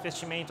bom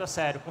investimento a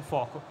sério, com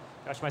foco.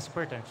 Eu acho mais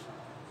importante.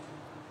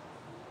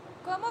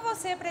 Como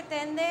você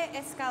pretende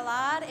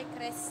escalar e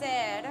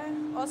crescer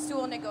o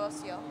seu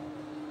negócio?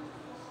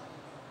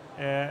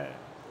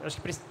 Acho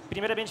que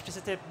primeiramente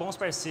precisa ter bons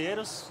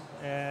parceiros.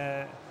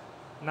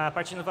 Na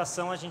parte de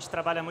inovação, a gente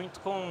trabalha muito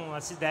com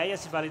as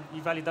ideias e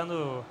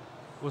validando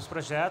os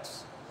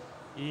projetos.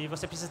 E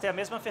você precisa ter a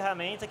mesma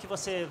ferramenta que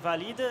você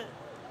valida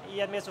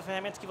e a mesma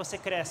ferramenta que você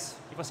cresce,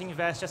 que você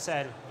investe a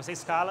sério, você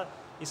escala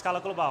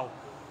global.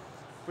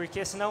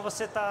 Porque senão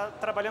você está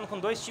trabalhando com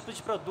dois tipos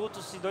de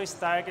produtos e dois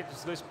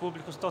targets, dois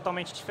públicos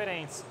totalmente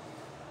diferentes.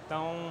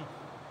 Então,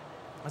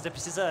 você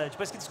precisa,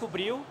 depois que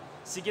descobriu,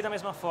 seguir da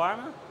mesma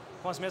forma,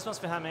 com as mesmas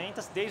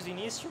ferramentas, desde o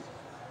início,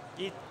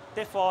 e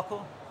ter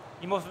foco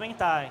e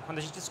movimentar. Quando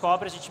a gente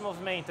descobre, a gente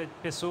movimenta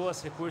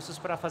pessoas, recursos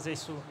para fazer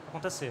isso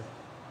acontecer.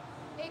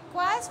 E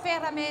quais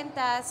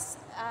ferramentas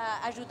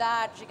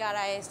ajudar a chegar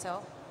a isso?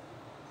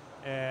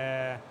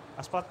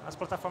 As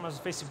plataformas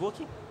do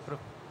Facebook,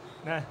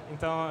 né?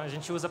 Então a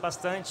gente usa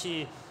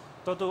bastante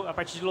a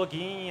parte de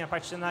login, a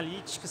parte de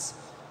analytics,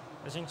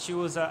 a gente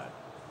usa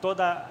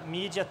toda a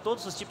mídia,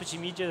 todos os tipos de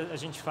mídia a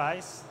gente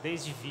faz,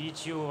 desde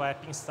vídeo,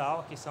 app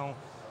install, que são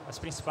as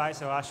principais,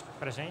 eu acho,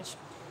 para a gente.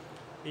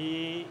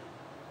 E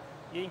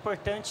é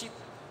importante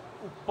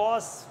o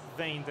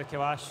pós-venda, que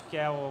eu acho que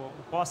é o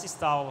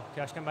pós-install, que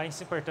eu acho que é mais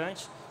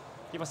importante,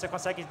 que você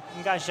consegue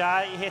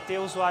engajar e reter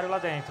o usuário lá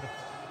dentro.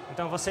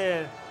 Então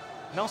você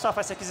não só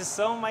faz essa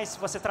aquisição, mas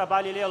você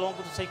trabalha ele ao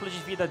longo do ciclo de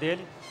vida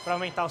dele para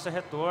aumentar o seu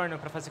retorno,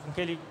 para fazer com que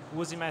ele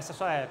use mais a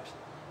sua app.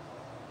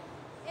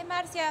 E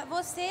Márcia,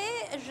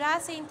 você já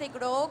se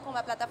integrou com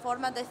a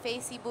plataforma do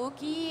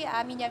Facebook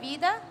A Minha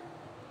Vida?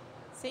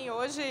 Sim,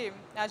 hoje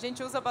a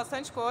gente usa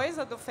bastante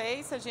coisa do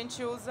Face, a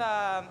gente usa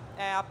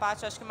a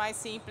parte acho que mais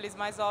simples,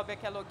 mais óbvia,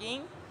 que é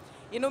login.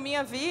 E no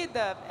Minha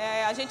Vida,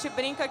 a gente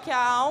brinca que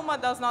a alma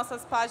das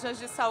nossas páginas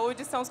de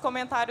saúde são os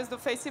comentários do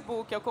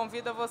Facebook. Eu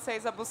convido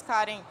vocês a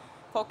buscarem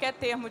qualquer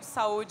termo de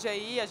saúde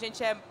aí, a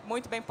gente é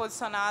muito bem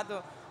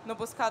posicionado no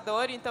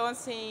buscador, então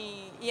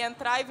assim, e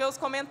entrar e ver os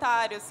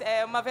comentários.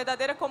 É uma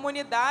verdadeira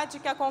comunidade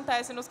que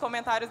acontece nos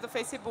comentários do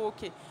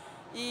Facebook.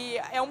 E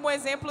é um bom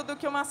exemplo do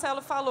que o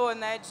Marcelo falou,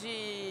 né?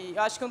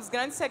 Eu acho que um dos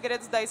grandes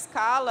segredos da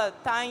escala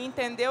está em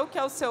entender o que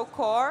é o seu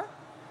core,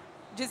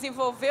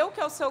 desenvolver o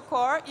que é o seu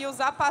core e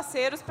usar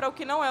parceiros para o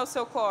que não é o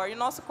seu core. E o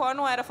nosso core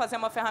não era fazer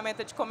uma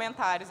ferramenta de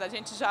comentários. A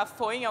gente já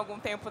foi em algum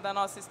tempo da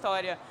nossa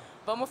história,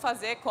 vamos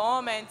fazer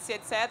comments,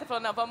 etc.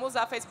 Falou, não, vamos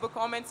usar Facebook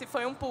Comments, e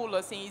foi um pulo.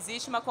 Assim,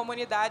 existe uma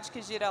comunidade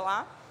que gira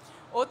lá.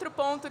 Outro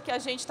ponto que a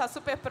gente está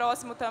super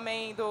próximo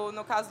também,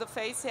 no caso do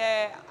Face,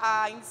 é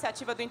a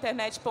iniciativa do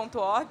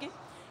internet.org.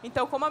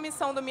 Então, como a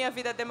missão do Minha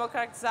Vida é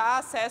democratizar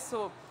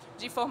acesso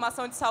de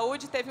informação de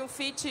saúde, teve um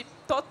fit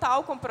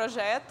total com o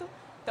projeto.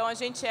 Então, a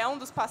gente é um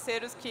dos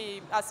parceiros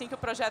que, assim que o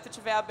projeto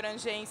tiver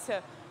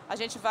abrangência, a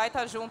gente vai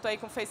estar junto aí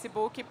com o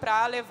Facebook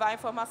para levar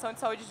informação de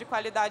saúde de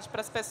qualidade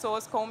para as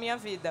pessoas com Minha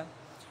Vida.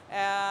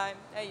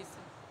 É isso.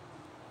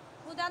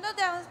 Mudando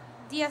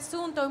de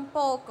assunto um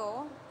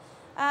pouco,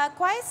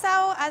 quais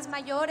são as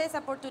maiores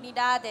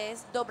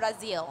oportunidades do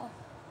Brasil?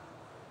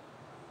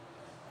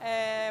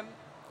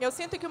 Eu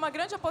sinto que uma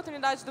grande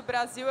oportunidade do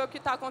Brasil é o que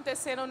está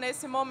acontecendo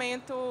nesse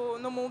momento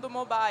no mundo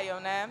mobile,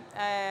 né?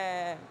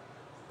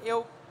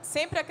 Eu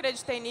sempre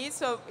acreditei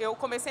nisso. Eu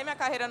comecei minha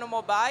carreira no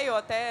mobile,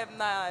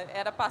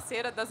 era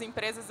parceira das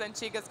empresas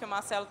antigas que o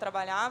Marcelo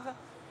trabalhava.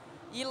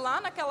 E lá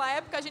naquela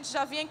época a gente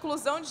já via a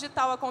inclusão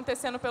digital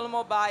acontecendo pelo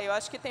mobile. Eu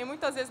acho que tem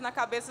muitas vezes na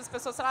cabeça das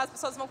pessoas, as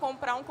pessoas vão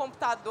comprar um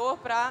computador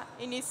para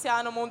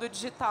iniciar no mundo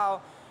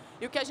digital.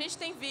 E o que a gente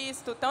tem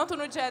visto, tanto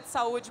no Dia de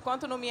Saúde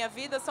quanto no Minha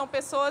Vida, são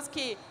pessoas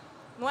que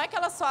não é que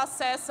elas só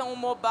acessam o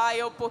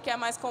mobile porque é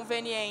mais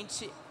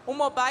conveniente. O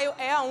mobile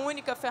é a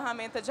única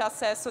ferramenta de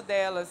acesso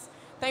delas.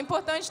 Então é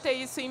importante ter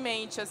isso em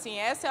mente. Assim,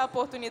 essa é a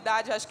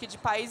oportunidade, acho que, de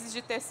países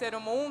de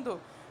terceiro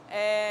mundo.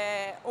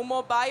 O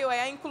mobile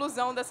é a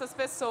inclusão dessas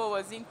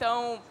pessoas.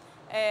 Então,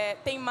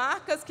 tem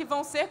marcas que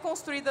vão ser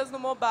construídas no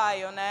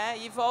mobile, né?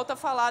 E volto a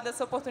falar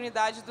dessa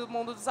oportunidade do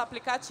mundo dos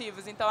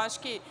aplicativos. Então,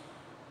 acho que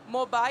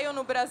mobile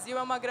no Brasil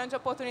é uma grande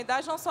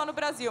oportunidade, não só no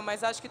Brasil,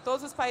 mas acho que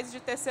todos os países de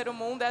terceiro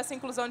mundo, essa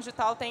inclusão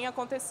digital tem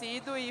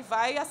acontecido e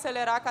vai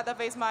acelerar cada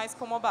vez mais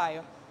com o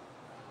mobile.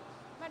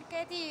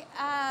 Marchetti,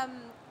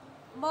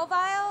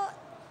 mobile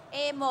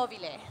e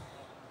mobile.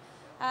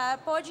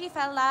 Pode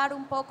falar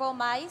um pouco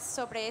mais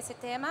sobre esse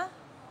tema?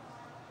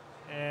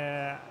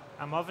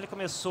 A Móvel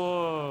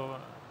começou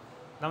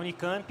na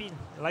Unicamp,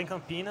 lá em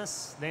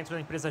Campinas, dentro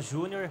da empresa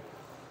Júnior.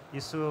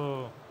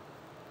 Isso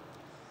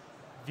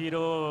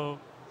virou...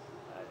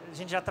 A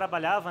gente já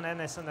trabalhava, né,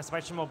 nessa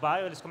parte de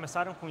mobile, eles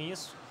começaram com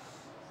isso.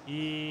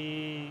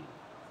 E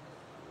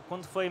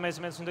quando foi mais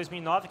ou menos em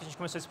 2009 que a gente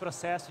começou esse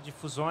processo de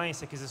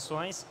fusões,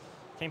 aquisições,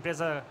 que a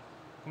empresa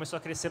começou a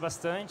crescer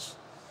bastante.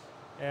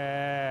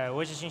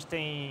 Hoje a gente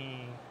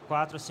tem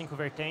 4 ou 5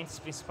 vertentes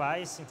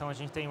principais. Então a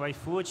gente tem o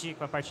iFood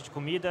com a parte de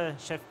comida,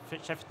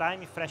 Chef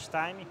Time, Fresh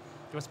Time,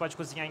 que você pode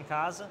cozinhar em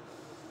casa.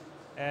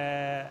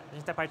 A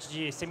gente tem a parte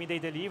de same-day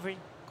delivery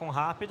com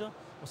rápido,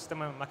 um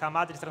sistema, uma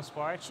camada de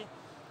transporte.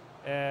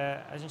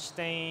 A gente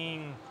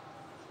tem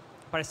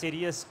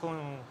parcerias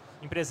com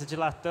empresas de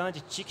Latam, de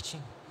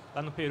ticketing,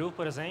 lá no Peru,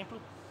 por exemplo,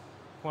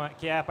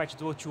 que é a parte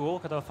do O2O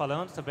que eu estava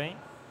falando também.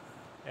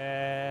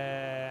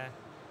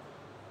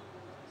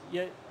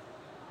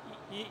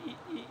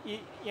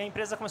 E a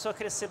empresa começou a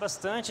crescer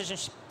bastante, a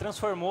gente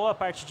transformou a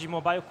parte de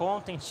mobile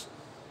content,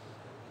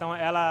 então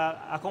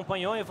ela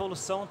acompanhou a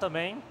evolução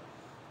também.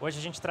 Hoje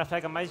a gente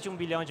trafega mais de 1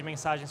 bilhão de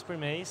mensagens por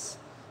mês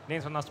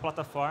dentro da nossa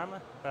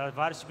plataforma, para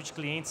vários tipos de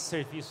clientes e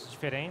serviços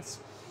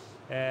diferentes.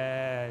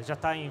 Já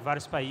está em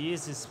vários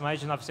países, mais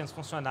de 900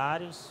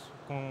 funcionários,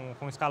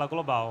 com escala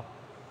global.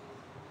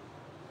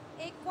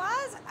 E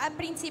quais as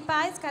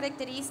principais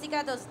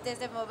características dos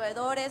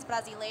desenvolvedores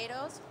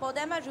brasileiros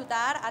podem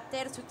ajudar a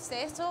ter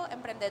sucesso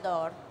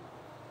empreendedor?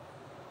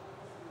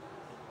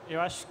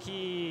 Eu acho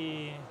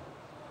que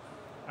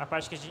a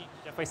parte que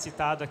já foi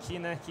citado aqui,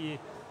 né, que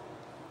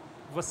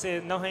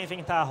você não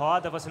reinventar a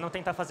roda, você não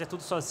tentar fazer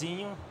tudo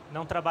sozinho,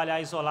 não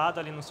trabalhar isolado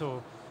ali no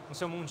seu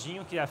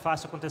mundinho, que é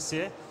fácil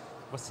acontecer.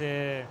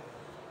 Você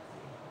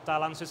está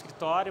lá no seu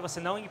escritório, você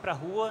não ir para a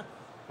rua,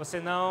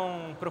 você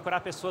não procurar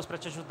pessoas para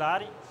te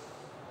ajudarem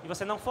e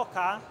você não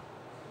focar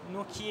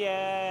no que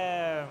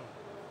é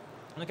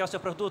o seu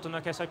produto,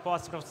 no que é a sua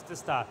hipótese para você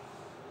testar.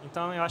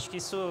 Então, eu acho que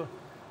isso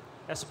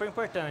é super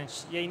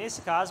importante. E aí,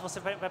 nesse caso, você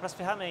vai para as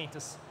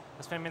ferramentas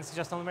que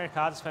já estão no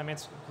mercado, as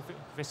ferramentas que o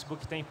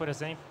Facebook tem, por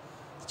exemplo,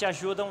 que te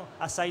ajudam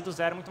a sair do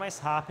zero muito mais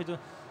rápido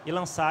e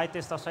lançar e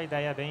testar a sua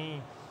ideia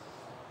bem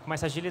com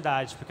mais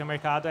agilidade, porque o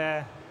mercado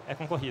é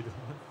concorrido.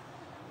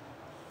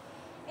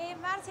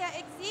 Márcia,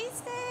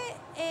 existe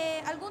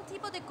algum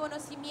tipo de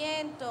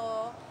conhecimento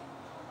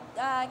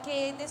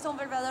que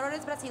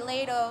desenvolvedores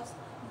brasileiros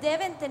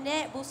devem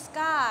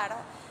buscar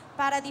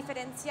para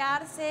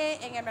diferenciar-se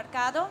no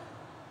mercado?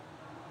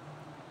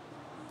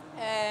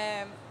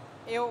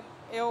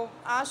 Eu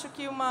acho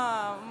que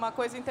uma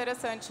coisa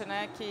interessante,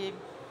 né, que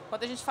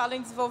quando a gente fala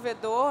em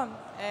desenvolvedor,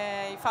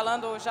 e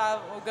falando já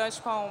o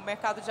gancho com o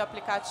mercado de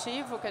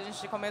aplicativo, que a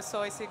gente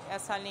começou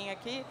essa linha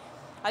aqui,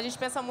 a gente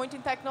pensa muito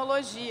em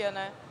tecnologia,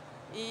 né?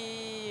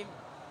 E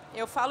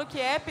eu falo que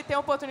app tem a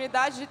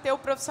oportunidade de ter o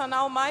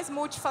profissional mais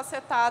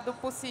multifacetado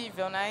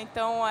possível, né?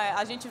 Então,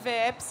 a gente vê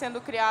apps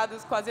sendo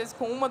criados, às vezes,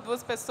 com 1,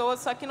 2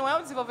 pessoas, só que não é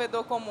um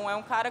desenvolvedor comum, é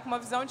um cara com uma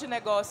visão de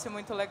negócio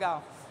muito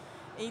legal.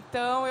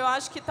 Então, eu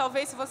acho que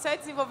talvez, se você é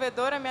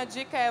desenvolvedor, a minha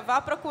dica é vá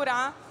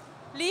procurar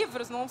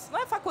livros, não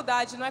é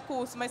faculdade, não é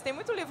curso, mas tem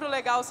muito livro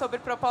legal sobre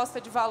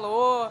proposta de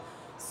valor,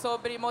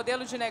 sobre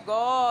modelo de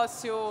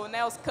negócio,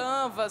 né, os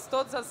canvas,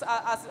 todas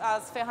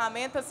as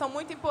ferramentas são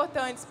muito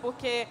importantes,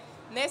 porque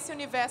nesse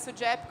universo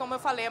de app, como eu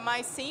falei, é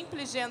mais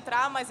simples de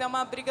entrar, mas é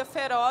uma briga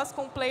feroz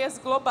com players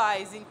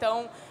globais.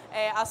 Então,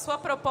 a sua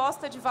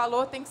proposta de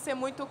valor tem que ser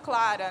muito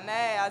clara,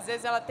 né? Às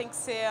vezes ela tem que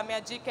ser, a minha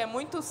dica é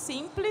muito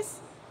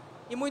simples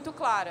e muito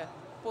clara.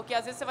 Porque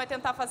às vezes você vai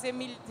tentar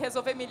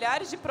resolver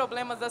milhares de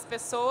problemas das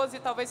pessoas e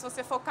talvez se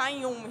você focar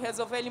em um e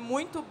resolver ele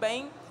muito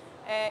bem,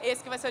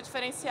 esse que vai ser o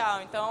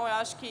diferencial. Então, eu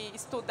acho que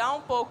estudar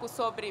um pouco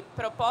sobre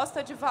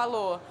proposta de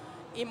valor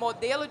e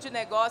modelo de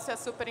negócio é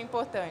super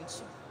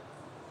importante.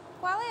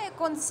 Qual é o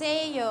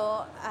conselho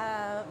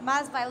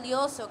mais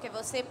valioso que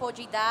você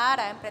pode dar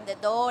a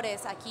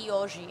empreendedores aqui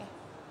hoje?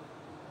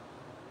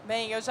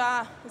 Bem, eu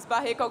já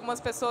esbarrei com algumas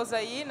pessoas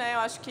aí, né? Eu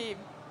acho que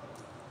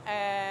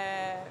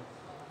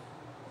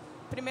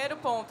primeiro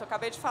ponto,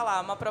 acabei de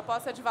falar, uma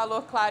proposta de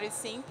valor clara e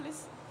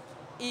simples.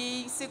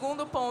 E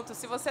segundo ponto,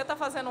 se você está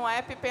fazendo um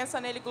app, pensa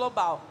nele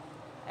global.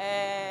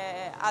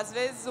 Às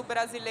vezes o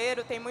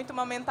brasileiro tem muito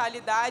uma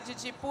mentalidade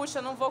de,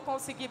 puxa, não vou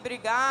conseguir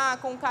brigar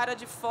com um cara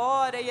de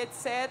fora e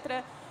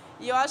etc.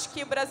 E eu acho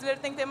que o brasileiro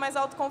tem que ter mais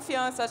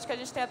autoconfiança. Acho que a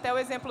gente tem até o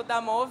exemplo da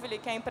Movile,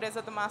 que é a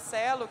empresa do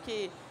Marcelo,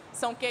 que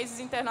são cases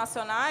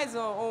internacionais.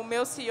 O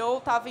meu CEO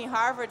estava em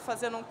Harvard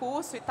fazendo um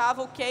curso e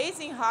estava o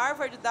case em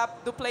Harvard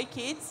do Play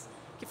Kids,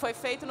 que foi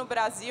feito no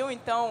Brasil.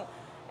 Então,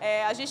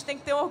 a gente tem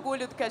que ter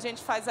orgulho do que a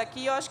gente faz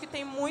aqui. Eu acho que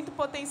tem muito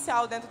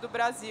potencial dentro do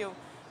Brasil.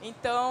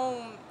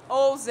 Então,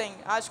 ousem.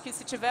 Acho que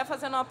se estiver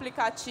fazendo um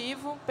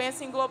aplicativo,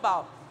 pense em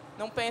global.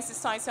 Não pense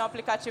só em ser um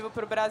aplicativo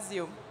para o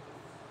Brasil.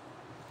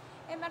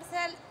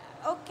 Marcelo,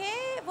 o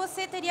que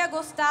você teria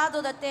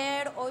gostado de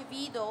ter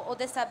ouvido ou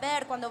de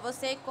saber quando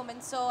você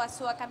começou a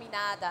sua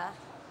caminhada?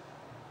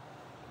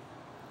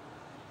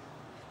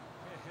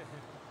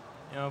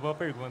 É uma boa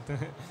pergunta.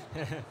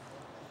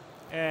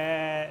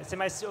 Ser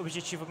mais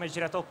objetivo, mais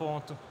direto ao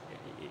ponto.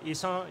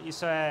 Isso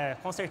é,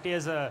 com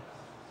certeza,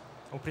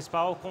 o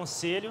principal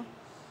conselho.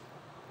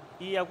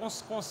 E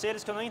alguns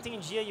conselhos que eu não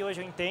entendia e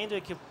hoje eu entendo e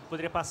que eu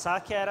poderia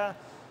passar, que era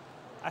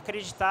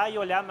acreditar e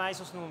olhar mais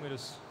os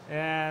números.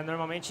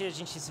 Normalmente a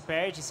gente se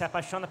perde, se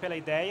apaixona pela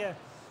ideia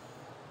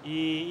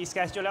e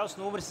esquece de olhar os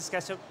números,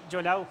 esquece de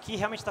olhar o que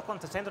realmente está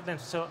acontecendo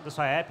dentro da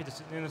sua app,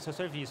 dentro do seu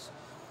serviço.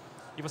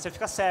 E você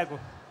fica cego.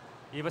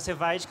 E você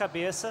vai de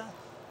cabeça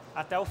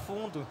até o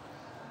fundo.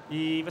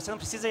 E você não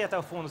precisa ir até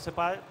o fundo, você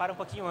para um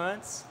pouquinho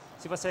antes.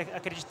 Se você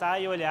acreditar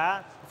e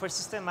olhar, for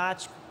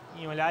sistemático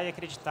em olhar e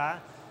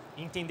acreditar,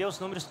 e entender os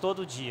números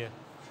todo dia.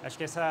 Acho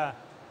que essa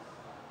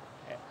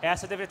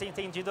eu deveria ter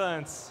entendido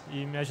antes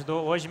e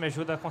hoje me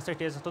ajuda com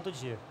certeza todo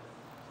dia.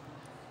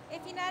 E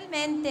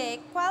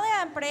finalmente, qual é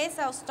a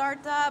empresa ou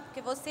startup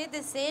que você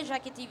deseja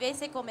que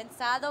tivesse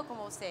começado com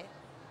você?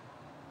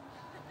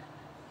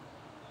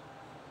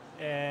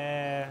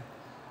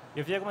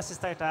 Eu vi algumas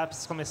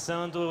startups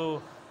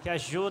começando que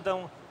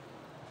ajudam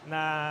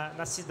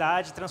na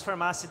cidade,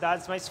 transformar as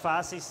cidades mais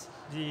fáceis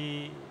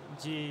de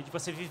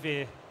você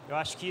viver. Eu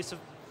acho que isso,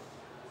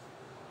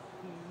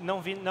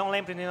 não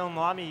lembro nenhum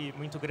nome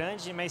muito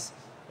grande, mas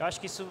eu acho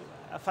que isso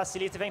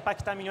facilita e vai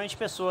impactar milhões de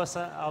pessoas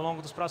ao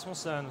longo dos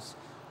próximos anos.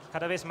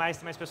 Cada vez mais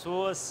tem mais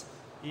pessoas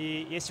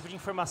e esse tipo de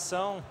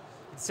informação,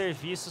 de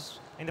serviços,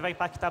 ainda vai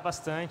impactar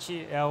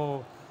bastante. É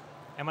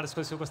uma das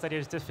coisas que eu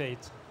gostaria de ter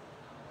feito.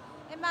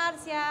 E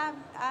Márcia,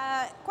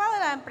 qual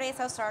é a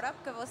empresa ou startup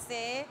que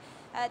você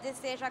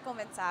deseja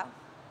começar?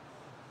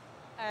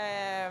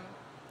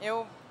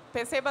 Eu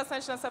pensei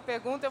bastante nessa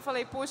pergunta. Eu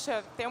falei,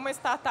 puxa, tem uma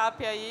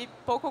startup aí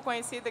pouco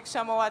conhecida que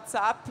chama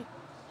WhatsApp,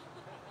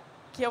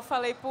 que eu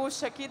falei,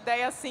 puxa, que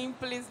ideia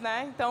simples,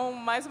 né? Então,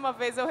 mais uma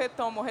vez eu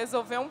retomo,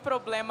 resolver um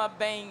problema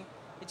bem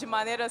e de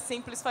maneira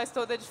simples faz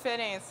toda a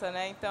diferença,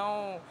 né?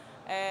 Então,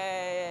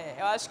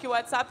 eu acho que o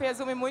WhatsApp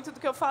resume muito do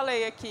que eu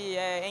falei aqui.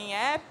 Em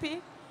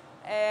app,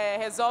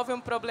 resolve um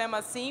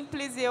problema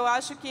simples e eu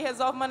acho que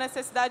resolve uma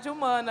necessidade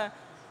humana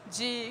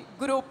de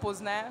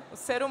grupos, né? O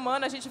ser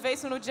humano, a gente vê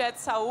isso no dia de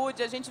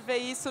saúde, a gente vê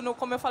isso no,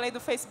 como eu falei,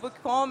 do Facebook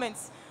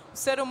Comments. O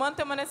ser humano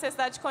tem uma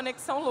necessidade de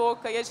conexão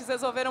louca e eles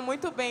resolveram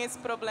muito bem esse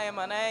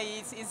problema, né?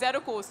 E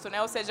zero custo,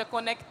 né? Ou seja,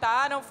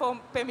 conectaram,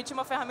 permitiram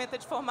uma ferramenta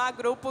de formar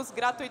grupos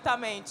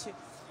gratuitamente.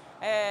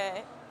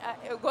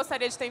 Eu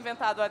gostaria de ter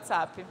inventado o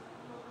WhatsApp.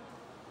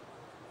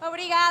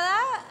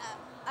 Obrigada.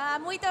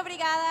 Muito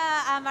obrigada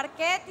a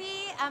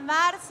Marchetti, a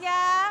Márcia,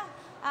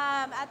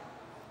 a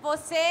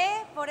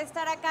você por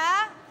estar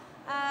acá.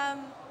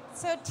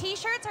 So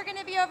t-shirts are going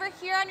to be over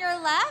here on your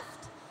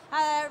left.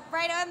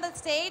 Right on the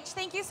stage.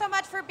 Thank you so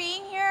much for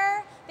being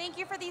here. Thank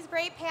you for these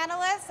great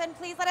panelists, and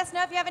please let us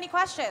know if you have any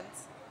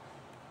questions.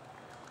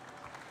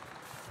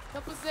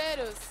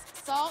 Campuseiros,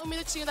 só um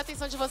minutinho da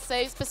atenção de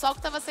vocês. Pessoal que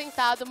estava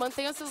sentado,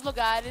 mantenham seus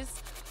lugares.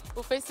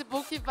 O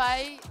Facebook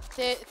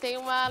tem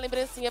uma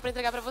lembrancinha para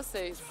entregar para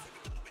vocês.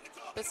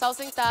 Pessoal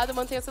sentado,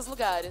 mantenha seus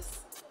lugares.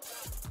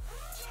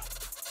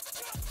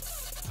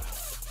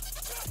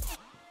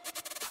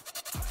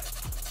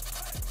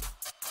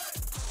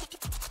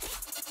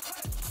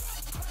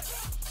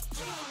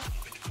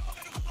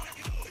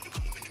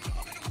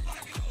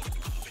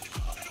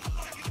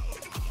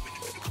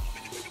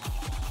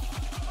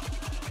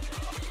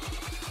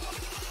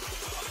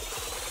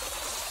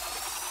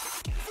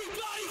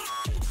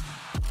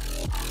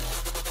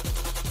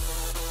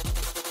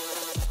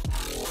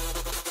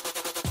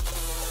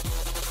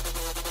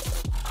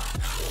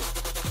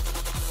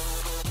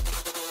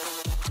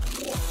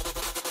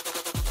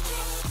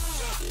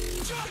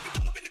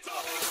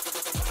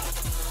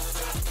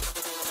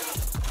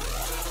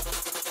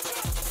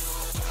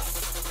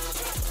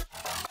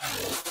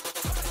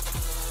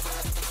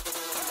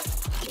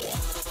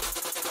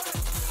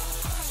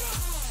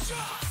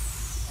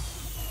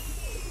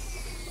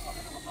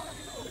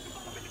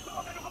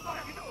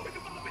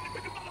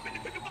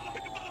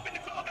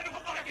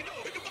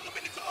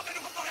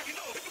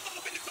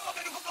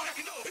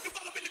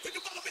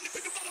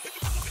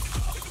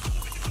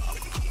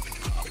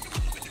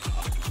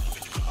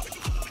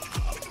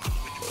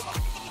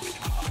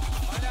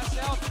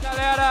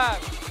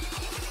 Galera!